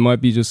short and it might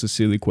be just a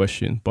silly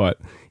question, but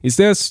is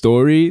there a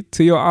story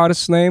to your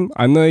artist name?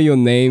 I know your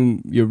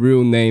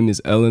real name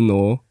is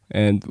Eleanor,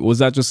 and was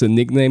that just a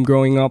nickname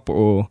growing up,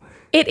 or?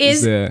 It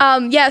is,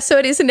 so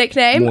it is a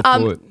nickname.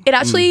 It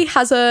actually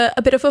has a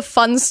bit of a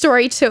fun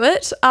story to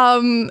it.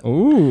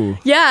 Ooh.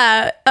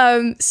 Yeah.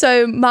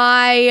 So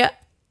my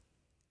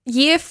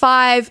year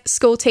 5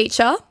 school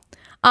teacher,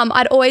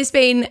 I'd always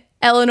been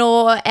Eleanor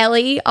or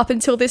Ellie up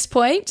until this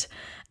point.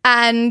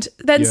 And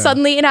then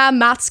suddenly in our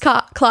maths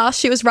class,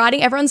 she was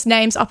writing everyone's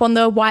names up on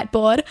the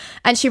whiteboard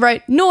and she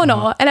wrote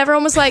Nor. And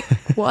everyone was like,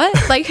 what?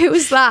 Like, who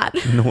is that?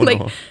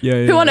 Like,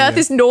 who on earth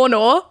is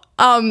Nor?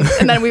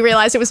 And then we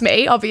realized it was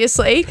me,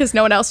 obviously, because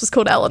no one else was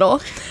called Eleanor.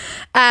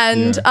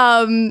 And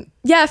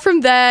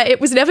from there, it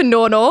was never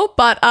Nor,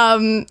 but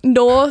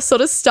Nor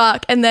sort of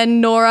stuck. And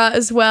then Nora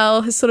as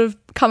well has sort of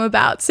come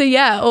about. So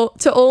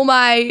to all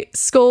my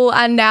school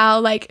and now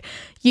like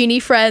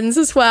uni friends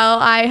as well,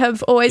 I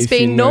have always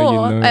been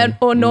Nor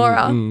or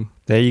Nora.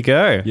 There you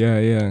go.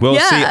 Yeah. Well,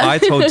 see, I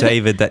told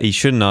David that he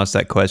shouldn't ask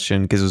that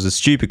question because it was a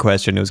stupid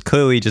question. It was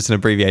clearly just an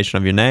abbreviation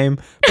of your name.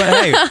 But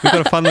hey, we've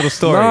got a fun little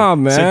story. Nah,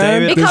 man. So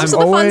David, it comes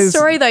with a fun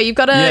story, though. You've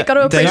got to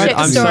appreciate David,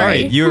 the story. I'm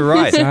sorry. You were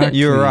right. Exactly.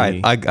 You were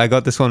right. I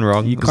got this one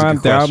wrong. You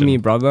can't doubt me,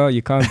 brother.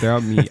 You can't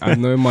doubt me. I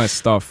know my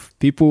stuff.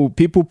 People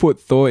put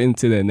thought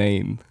into their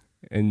name.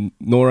 And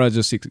Nora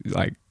just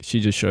she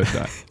just showed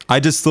that. I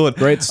just thought,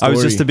 great story. I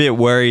was just a bit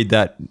worried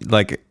that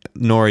like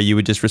Nora, you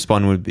would just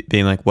respond with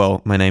being like,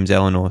 well, my name's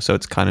Eleanor, so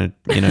it's kind of,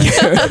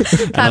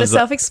 kind of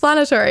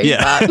self-explanatory.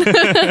 Yeah.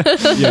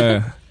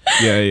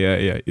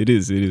 Yeah. It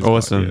is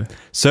awesome. Yeah.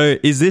 So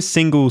is this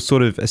single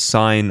sort of a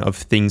sign of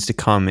things to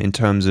come in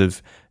terms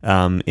of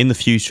in the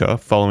future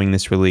following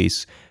this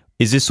release?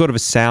 Is this sort of a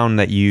sound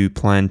that you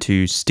plan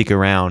to stick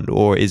around,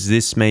 or is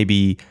this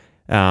maybe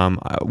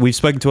we've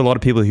spoken to a lot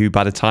of people who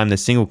by the time the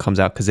single comes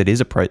out, because it is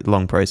a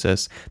long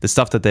process, the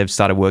stuff that they've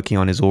started working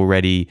on is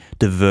already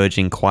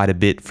diverging quite a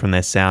bit from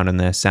their sound, and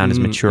their sound is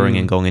maturing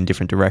and going in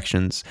different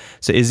directions.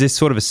 So is this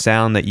sort of a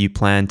sound that you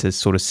plan to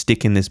sort of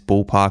stick in this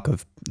ballpark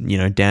of,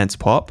 dance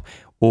pop,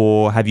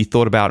 or have you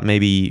thought about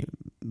maybe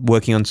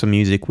working on some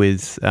music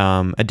with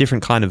a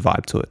different kind of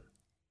vibe to it?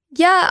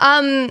 Yeah,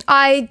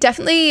 I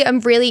definitely am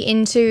really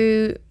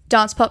into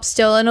dance pop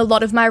still, and a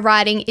lot of my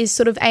writing is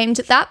sort of aimed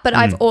at that, but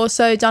I've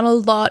also done a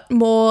lot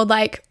more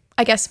like,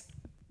 I guess,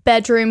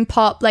 bedroom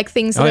pop, like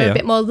things that are a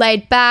bit more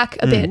laid back,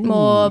 a bit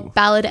more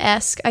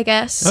ballad-esque, I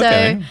guess.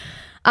 Okay. So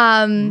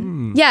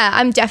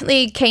I'm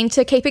definitely keen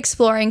to keep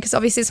exploring, because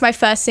obviously it's my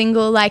first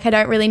single. Like, I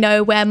don't really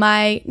know where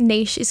my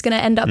niche is going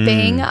to end up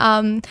being,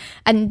 and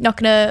not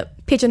going to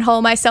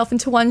pigeonhole myself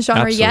into one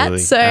genre yet.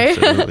 So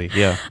absolutely,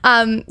 yeah.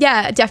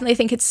 I definitely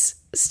think it's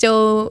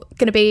still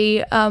going to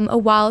be a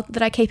while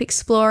that I keep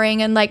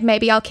exploring, and like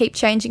maybe I'll keep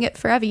changing it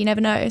forever. You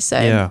never know. So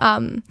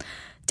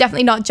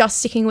definitely not just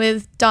sticking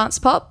with dance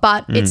pop,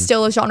 but it's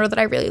still a genre that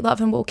I really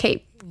love and will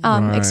keep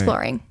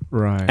exploring.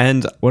 Right.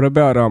 And what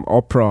about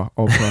opera?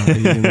 Are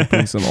you going to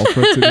bring some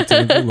opera to the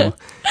table? Or?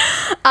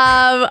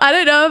 I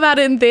don't know about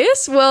in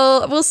this.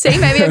 We'll see.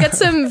 Maybe I'll get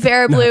some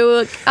Vera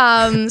Blue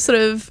sort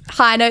of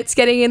high notes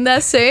getting in there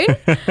soon.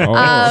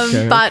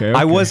 Okay, but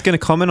I was going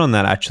to comment on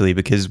that actually,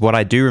 because what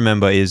I do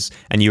remember is,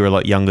 and you were a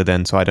lot younger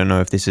then, so I don't know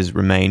if this has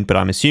remained, but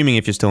I'm assuming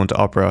if you're still into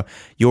opera,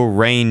 your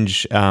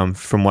range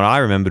from what I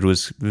remembered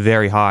was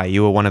very high.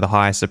 You were one of the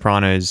highest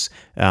sopranos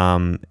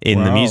in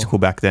the musical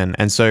back then.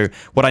 And so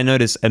what I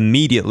noticed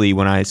immediately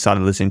when I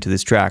started listening to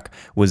this track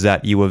was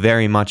that you were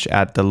very much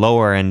at the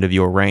lower end of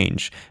your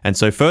range. And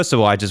so first of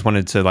all, I just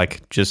wanted to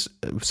like just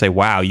say,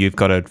 wow, you've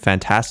got a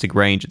fantastic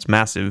range. It's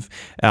massive.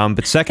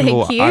 But second of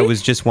all, I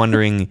was just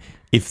wondering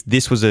if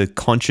this was a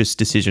conscious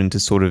decision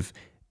to sort of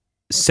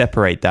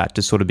separate that,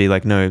 to sort of be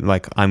like, no,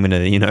 like I'm gonna,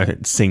 you know,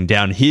 sing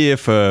down here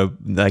for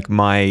like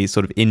my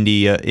sort of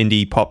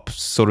indie pop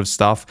sort of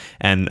stuff,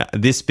 and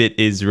this bit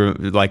is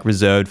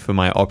reserved for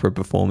my opera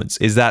performance.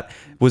 Was that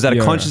a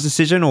conscious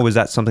decision, or was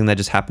that something that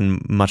just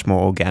happened much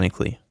more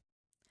organically?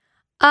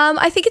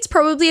 I think it's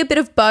probably a bit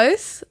of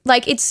both.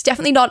 Like, it's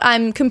definitely not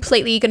I'm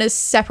completely going to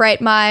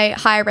separate my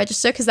higher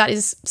register, because that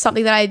is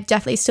something that I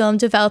definitely still am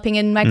developing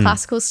in my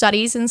classical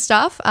studies and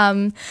stuff.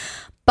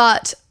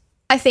 But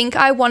I think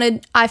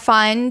I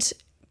find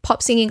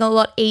pop singing a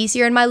lot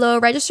easier in my lower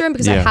register, and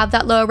because I have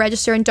that lower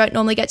register and don't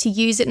normally get to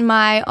use it in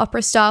my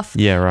opera stuff,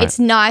 it's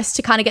nice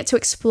to kind of get to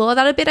explore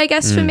that a bit, I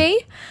guess, for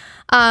me.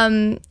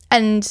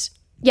 And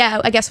yeah,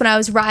 I guess when I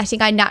was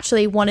writing, I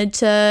naturally wanted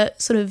to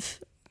sort of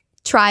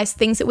try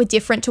things that were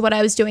different to what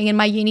I was doing in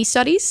my uni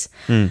studies.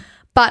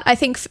 But I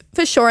think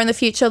for sure in the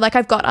future, like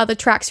I've got other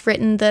tracks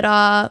written that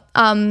are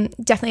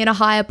definitely in a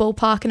higher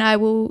ballpark, and I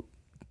will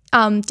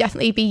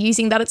definitely be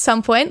using that at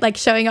some point, like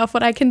showing off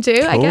what I can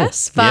do, I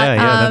guess. But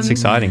that's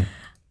exciting.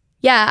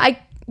 I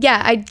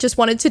just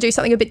wanted to do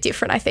something a bit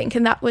different, I think,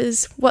 and that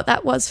was what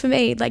that was for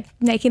me, like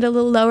making it a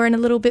little lower and a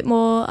little bit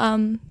more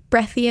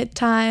breathy at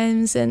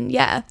times, and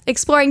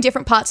exploring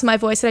different parts of my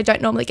voice that I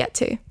don't normally get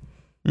to.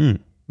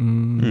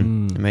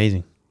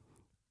 Amazing.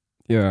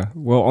 Yeah.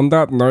 Well, on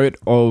that note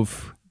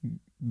of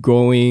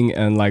going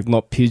and like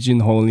not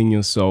pigeonholing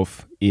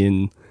yourself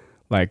in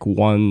like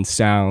one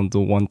sound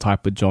or one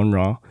type of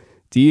genre,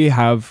 do you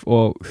have,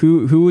 or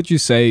who would you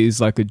say is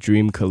like a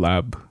dream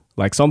collab?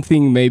 Like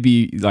something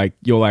maybe like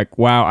you're like,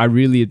 wow, I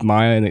really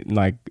admire and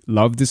like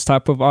love this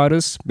type of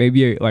artist.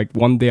 Maybe like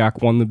one day I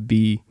want to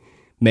be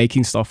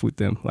making stuff with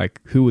them.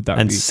 Like who would that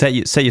be? And set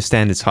your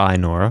standards high,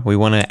 Nora. We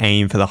want to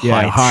aim for the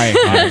heights.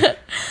 High.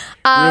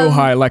 Real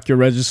high, like your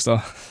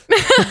register.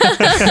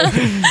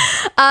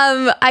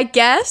 I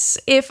guess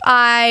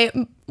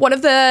one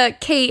of the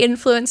key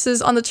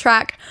influences on the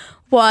track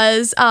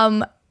was,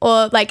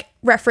 or like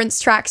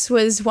reference tracks,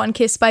 was One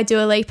Kiss by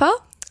Dua Lipa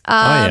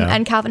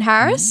and Calvin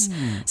Harris.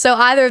 So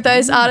either of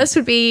those artists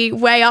would be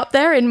way up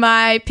there in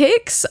my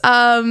picks.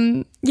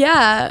 I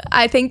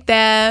think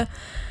they're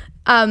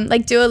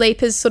like Dua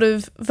Lipa's sort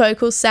of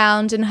vocal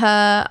sound and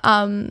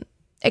her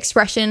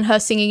expression, her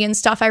singing and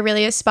stuff, I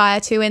really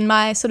aspire to in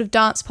my sort of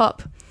dance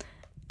pop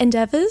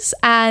endeavors.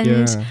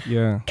 And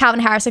Calvin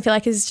Harris, I feel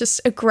like, is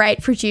just a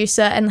great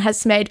producer and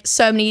has made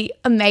so many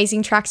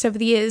amazing tracks over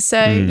the years. So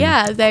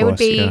they would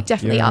be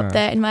definitely up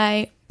there in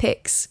my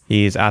picks.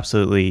 He is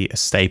absolutely a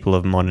staple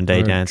of modern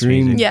day dance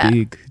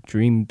music.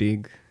 Dream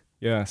big.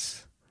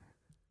 Yes.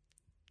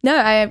 No,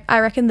 I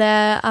reckon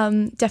they're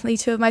definitely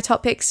two of my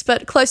top picks.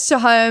 But close to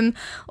home,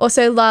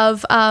 also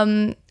love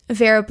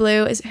Vera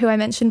Blue, is who I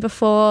mentioned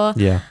before.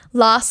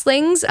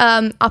 Lastlings,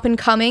 up and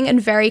coming and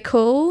very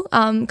cool,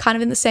 kind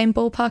of in the same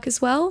ballpark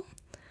as well.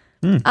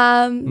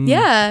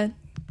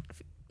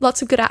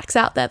 Lots of good acts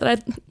out there that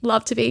I'd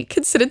love to be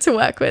considered to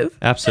work with.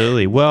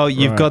 Absolutely. Well,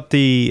 you've got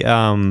the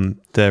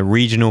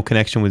regional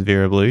connection with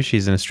Vera Blue.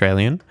 She's an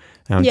Australian.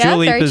 Dua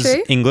Lipa's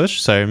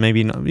English, so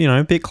maybe not,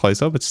 a bit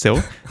closer, but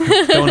still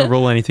don't want to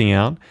rule anything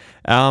out.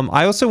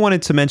 I also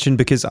wanted to mention,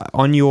 because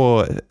on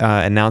your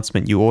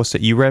announcement,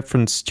 you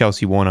referenced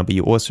Chelsea Warner, but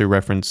you also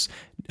referenced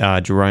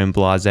Jerome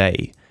Blase.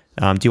 Do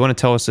you want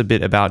to tell us a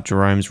bit about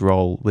Jerome's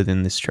role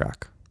within this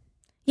track?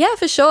 Yeah,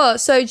 for sure.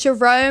 So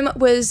Jerome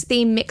was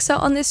the mixer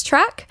on this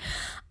track,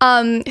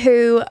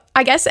 who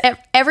I guess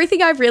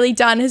everything I've really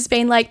done has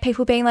been like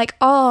people being like,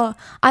 oh,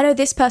 I know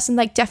this person,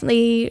 like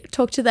definitely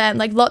talk to them,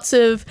 like lots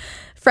of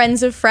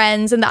friends of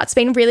friends, and that's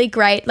been really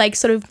great, like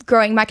sort of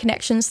growing my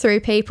connections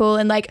through people,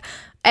 and like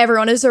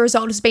everyone as a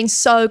result has been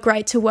so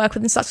great to work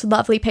with and such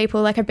lovely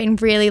people. Like I've been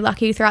really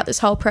lucky throughout this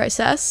whole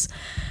process.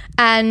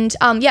 And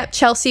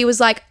Chelsea was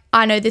like,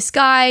 I know this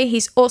guy,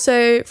 he's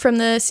also from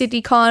the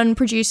Sydney Con,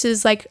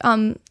 produces like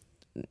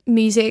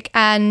music,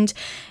 and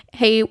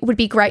he would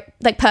be great,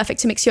 like perfect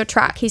to mix your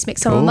track. He's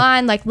mixed some of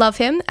mine, like love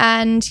him.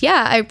 And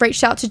I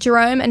reached out to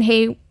Jerome, and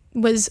he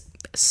was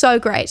so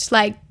great,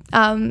 like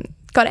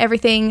got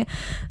everything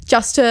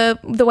just to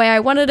the way I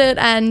wanted it,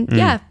 and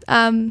that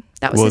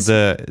was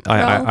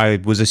I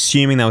was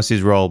assuming that was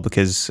his role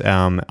because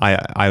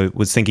I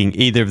was thinking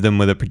either of them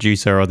were the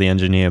producer or the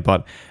engineer,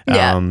 but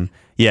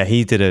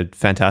he did a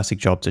fantastic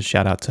job. To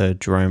shout out to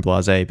Jerome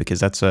Blase, because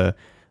that's a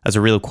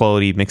real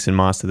quality mix and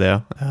master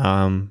there.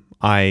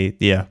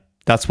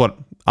 That's what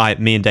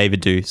me and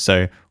David do,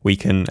 so we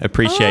can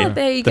appreciate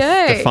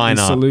the fine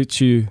art. Salute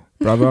you,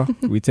 brother.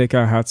 We take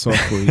our hats off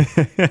for you.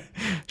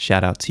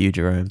 Shout out to you,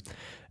 Jerome.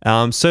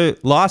 So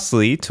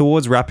lastly,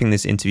 towards wrapping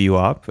this interview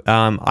up,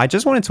 I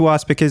just wanted to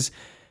ask, because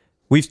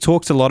we've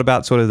talked a lot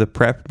about sort of the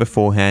prep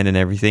beforehand and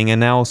everything, and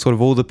now sort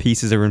of all the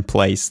pieces are in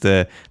place.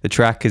 The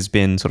track has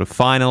been sort of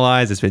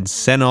finalized. It's been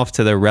sent off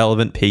to the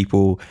relevant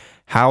people.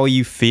 How are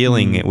you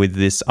feeling with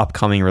this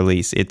upcoming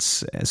release?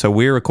 So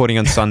we're recording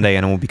on Sunday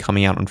and it will be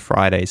coming out on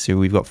Friday. So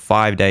we've got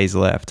 5 days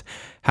left.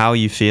 How are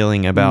you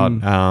feeling about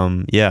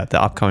the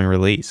upcoming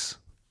release?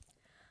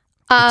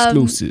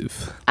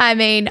 Exclusive. I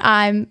mean,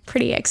 I'm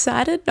pretty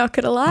excited, not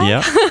gonna lie.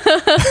 Yeah.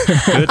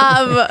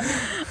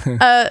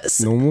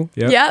 Normal.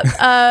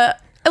 Yeah.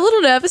 A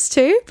little nervous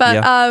too, but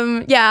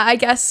I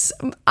guess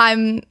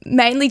I'm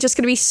mainly just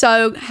going to be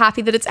so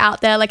happy that it's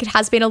out there. Like, it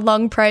has been a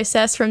long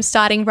process from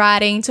starting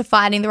writing to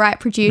finding the right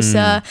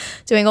producer,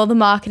 doing all the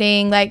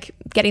marketing, like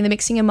getting the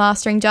mixing and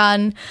mastering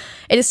done.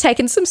 It has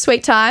taken some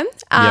sweet time,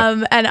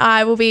 and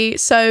I will be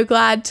so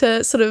glad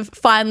to sort of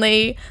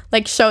finally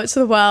like show it to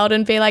the world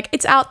and be like,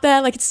 it's out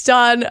there, like it's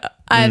done,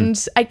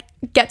 and I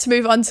get to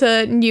move on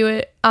to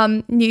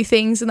new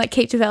things and like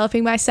keep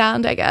developing my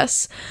sound, I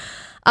guess.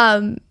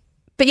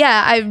 But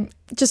yeah, I'm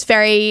just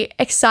very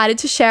excited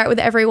to share it with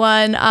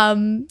everyone.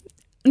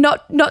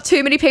 Not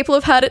too many people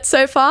have heard it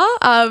so far,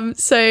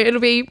 so it'll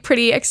be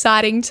pretty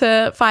exciting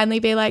to finally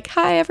be like,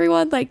 hi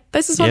everyone, like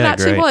this is what it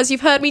actually was.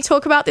 You've heard me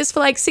talk about this for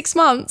like 6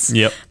 months,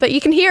 but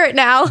you can hear it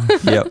now.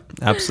 Yep,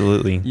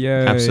 absolutely.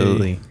 Yay.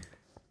 Absolutely.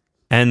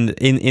 And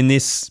in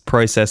this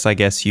process, I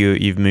guess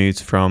you've moved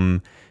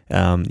from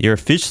you're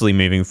officially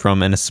moving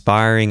from an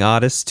aspiring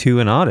artist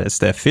to an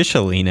artist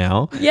officially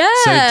now. Yeah.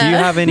 So do you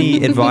have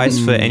any advice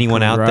for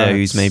anyone out there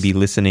who's maybe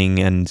listening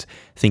and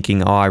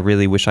thinking, oh, I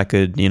really wish I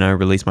could,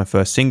 release my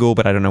first single,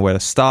 but I don't know where to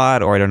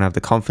start, or I don't have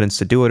the confidence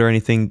to do it or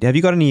anything? Have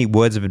you got any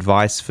words of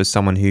advice for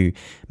someone who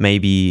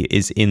maybe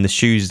is in the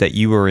shoes that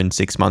you were in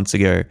 6 months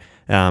ago,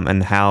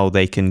 and how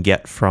they can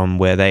get from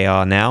where they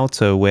are now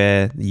to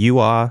where you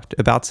are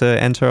about to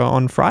enter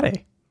on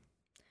Friday?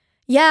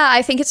 Yeah,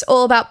 I think it's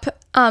all about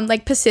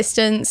like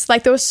persistence.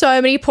 Like, there were so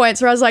many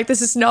points where I was like,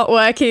 this is not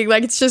working.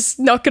 Like, it's just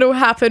not going to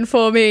happen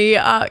for me.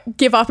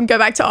 Give up and go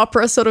back to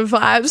opera sort of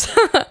vibes.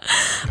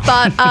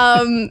 But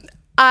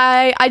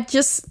I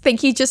just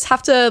think you just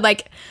have to,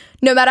 like,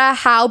 no matter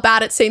how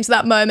bad it seems at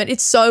that moment,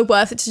 it's so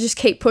worth it to just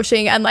keep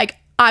pushing. And like,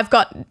 I've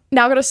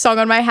now got a song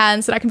on my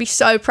hands that I can be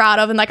so proud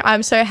of and like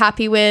I'm so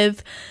happy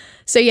with.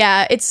 So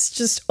yeah, it's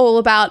just all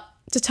about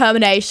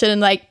determination and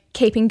like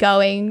keeping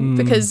going,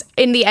 because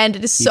in the end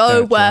it is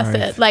so worth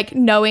it. Like,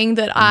 knowing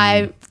that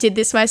I did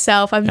this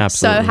myself, I'm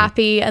so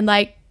happy, and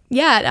like,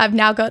 yeah, I've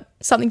now got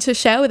something to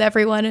share with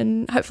everyone,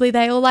 and hopefully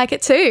they all like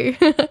it too.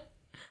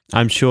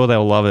 I'm sure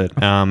they'll love it.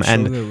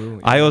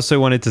 I also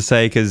wanted to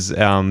say, because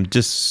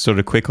just sort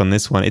of quick on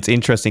this one, it's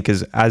interesting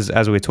because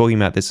as we're talking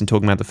about this and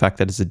talking about the fact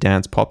that it's a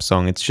dance pop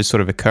song, it's just sort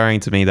of occurring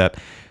to me that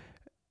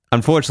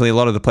unfortunately, a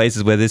lot of the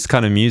places where this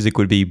kind of music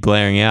would be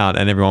blaring out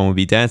and everyone would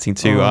be dancing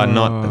to are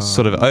not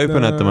sort of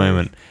open at the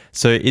moment.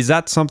 So is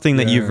that something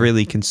that you've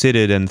really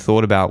considered and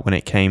thought about when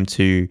it came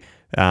to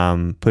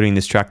putting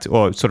this track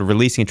or sort of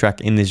releasing a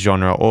track in this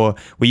genre? Or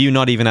were you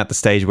not even at the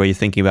stage where you're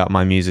thinking about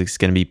my music's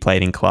going to be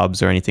played in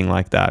clubs or anything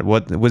like that?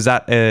 What was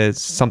that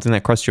something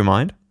that crossed your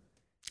mind?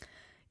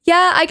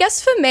 Yeah, I guess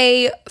for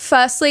me,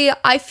 firstly,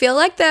 I feel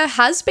like there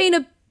has been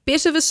a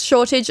bit of a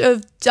shortage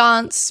of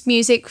dance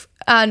music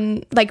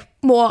and like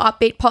more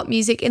upbeat pop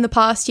music in the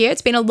past year.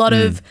 It's been a lot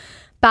of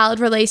ballad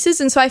releases,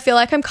 and so I feel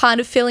like I'm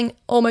kind of feeling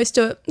almost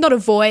not a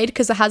void,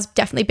 because there has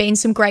definitely been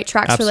some great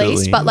tracks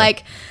released, but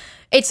like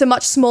it's a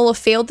much smaller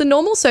field than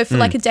normal. So for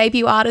like a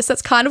debut artist,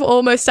 that's kind of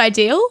almost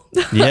ideal.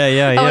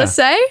 I want to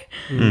say.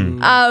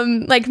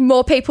 Like,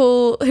 more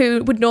people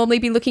who would normally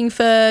be looking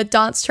for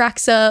dance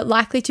tracks are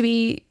likely to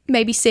be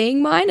maybe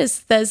seeing mine, as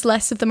there's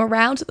less of them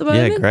around at the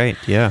moment. Yeah, great.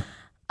 Yeah.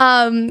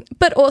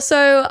 But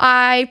also,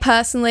 I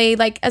personally,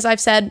 like, as I've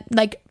said,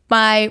 like,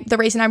 the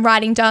reason I'm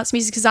writing dance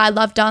music is I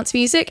love dance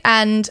music,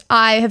 and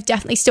I have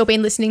definitely still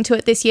been listening to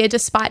it this year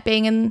despite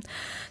being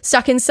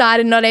stuck inside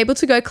and not able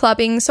to go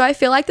clubbing. So I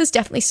feel like there's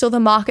definitely still the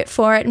market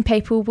for it, and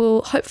people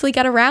will hopefully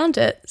get around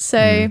it.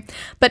 So,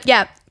 but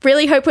yeah,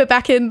 really hope we're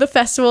back in the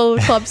festival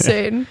club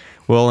soon.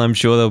 Well, I'm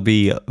sure there'll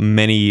be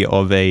many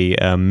of a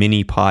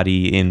mini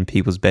party in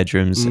people's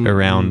bedrooms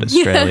around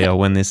Australia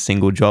when this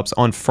single drops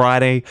on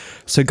Friday.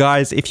 So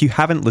guys, if you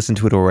haven't listened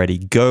to it already,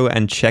 go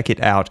and check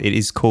it out. It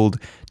is called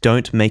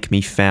Don't Make Me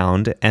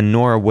Found. And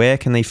Nora, where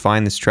can they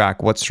find this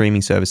track? What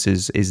streaming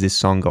services is this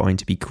song going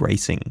to be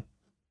gracing?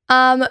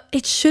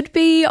 It should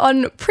be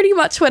on pretty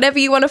much whatever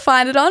you want to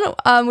find it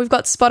on. We've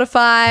got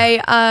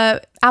Spotify,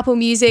 Apple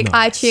Music,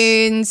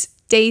 iTunes,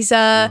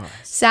 Deezer,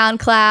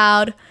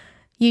 SoundCloud,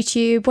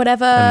 YouTube,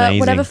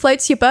 whatever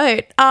floats your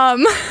boat.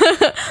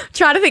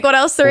 Trying to think what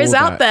else there is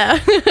out there.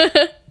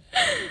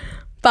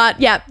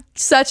 But yeah,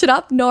 search it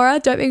up, NORA,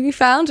 Don't Make Me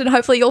Found, and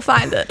hopefully you'll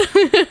find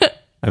it.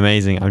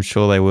 Amazing. I'm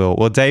sure they will.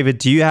 Well, David,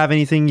 do you have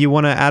anything you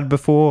want to add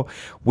before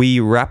we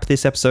wrap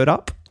this episode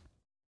up?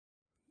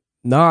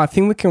 No, I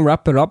think we can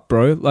wrap it up,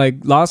 bro. Like,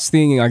 last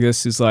thing, I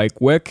guess, is like,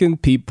 where can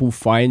people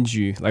find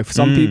you? Like, for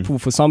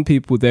some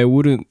people, they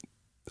wouldn't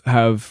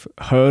have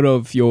heard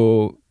of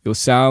your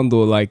sound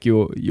or like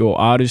your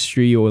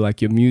artistry or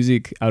like your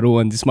music at all,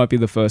 and this might be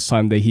the first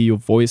time they hear your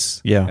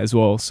voice as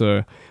well.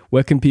 So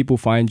where can people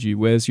find you?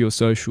 Where's your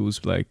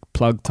socials? Like,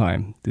 plug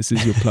time. This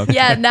is your plug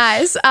time.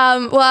 Nice.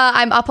 Well,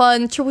 I'm up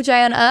on Triple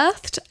J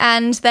Unearthed,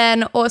 and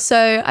then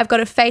also I've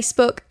got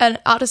an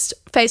artist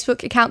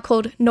Facebook account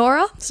called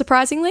NORA,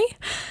 surprisingly,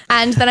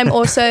 and then I'm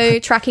also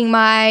tracking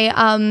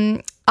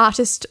my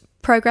artist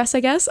progress,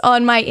 I guess,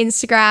 on my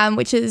Instagram,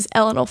 which is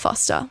Eleanor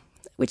Foster,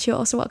 which you're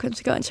also welcome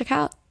to go and check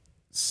out.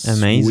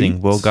 Amazing.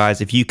 Sweet. Well,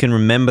 guys, if you can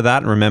remember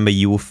that, remember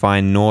you will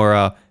find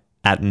NORA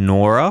at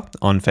NORA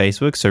on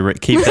Facebook. So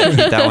keep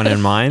that one in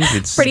mind.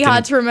 It's pretty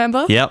hard to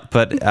remember. Yep,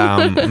 but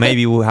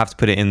maybe we'll have to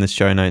put it in the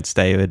show notes,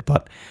 David.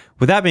 But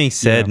with that being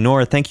said,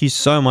 NORA, thank you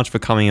so much for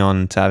coming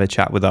on to have a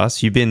chat with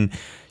us. You've been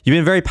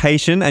very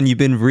patient, and you've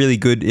been really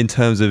good in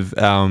terms of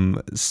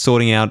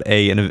sorting out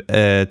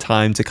a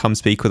time to come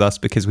speak with us,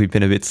 because we've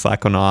been a bit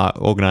slack on our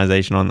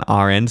organization on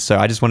our end. So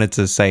I just wanted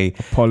to say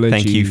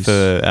thank you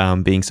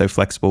for being so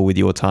flexible with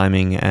your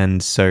timing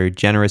and so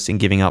generous in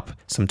giving up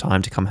some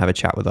time to come have a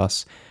chat with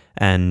us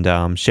and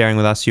sharing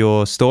with us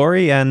your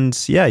story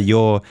and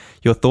your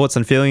thoughts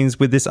and feelings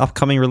with this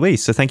upcoming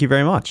release. So thank you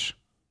very much.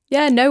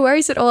 Yeah, no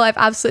worries at all. I've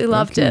absolutely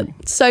loved it.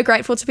 So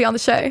grateful to be on the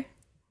show.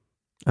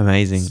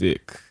 Amazing.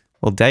 Sick.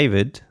 Well,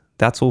 David,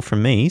 that's all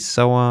from me.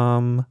 So,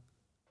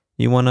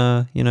 you want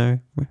to,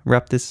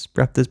 wrap this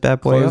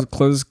bad boy up?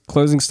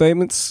 Closing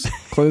statements.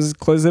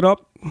 Close it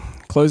up.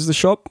 Close the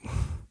shop.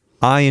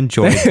 I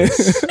enjoyed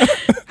this.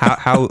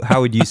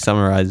 How would you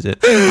summarize it?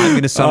 I'm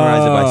going to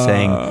summarize it by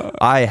saying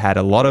I had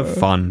a lot of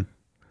fun.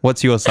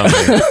 What's your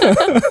summary?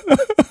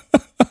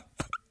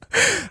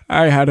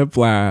 I had a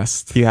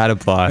blast. You had a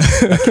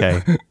blast.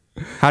 Okay.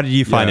 How did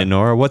you find it,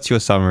 NORA? What's your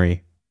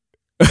summary?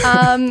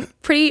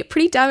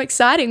 Pretty damn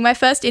exciting. My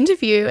first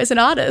interview as an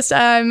artist.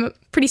 I'm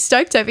pretty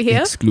stoked over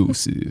here.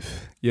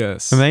 Exclusive.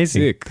 Yes.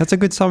 Amazing. Sick. That's a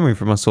good summary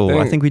from us all.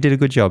 I think we did a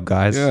good job,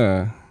 guys.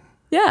 Yeah.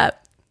 Yeah.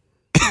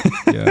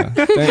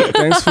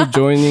 Thanks for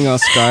joining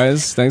us,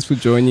 guys. Thanks for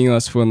joining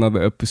us for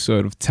another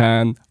episode of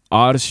Tan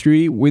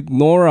Artistry with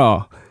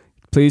NORA.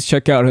 Please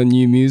check out her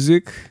new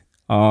music.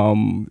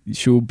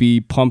 She'll be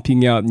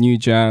pumping out new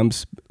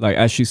jams, like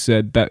as she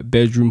said,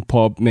 bedroom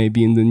pop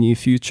maybe in the near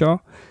future.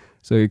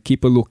 So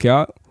keep a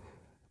lookout.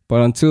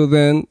 But until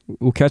then,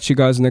 we'll catch you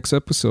guys next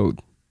episode.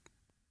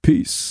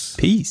 Peace.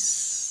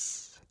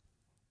 Peace.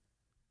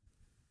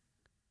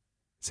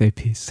 Say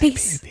peace.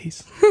 Peace. Say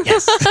peace.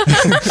 Yes.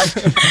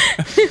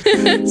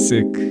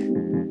 Sick.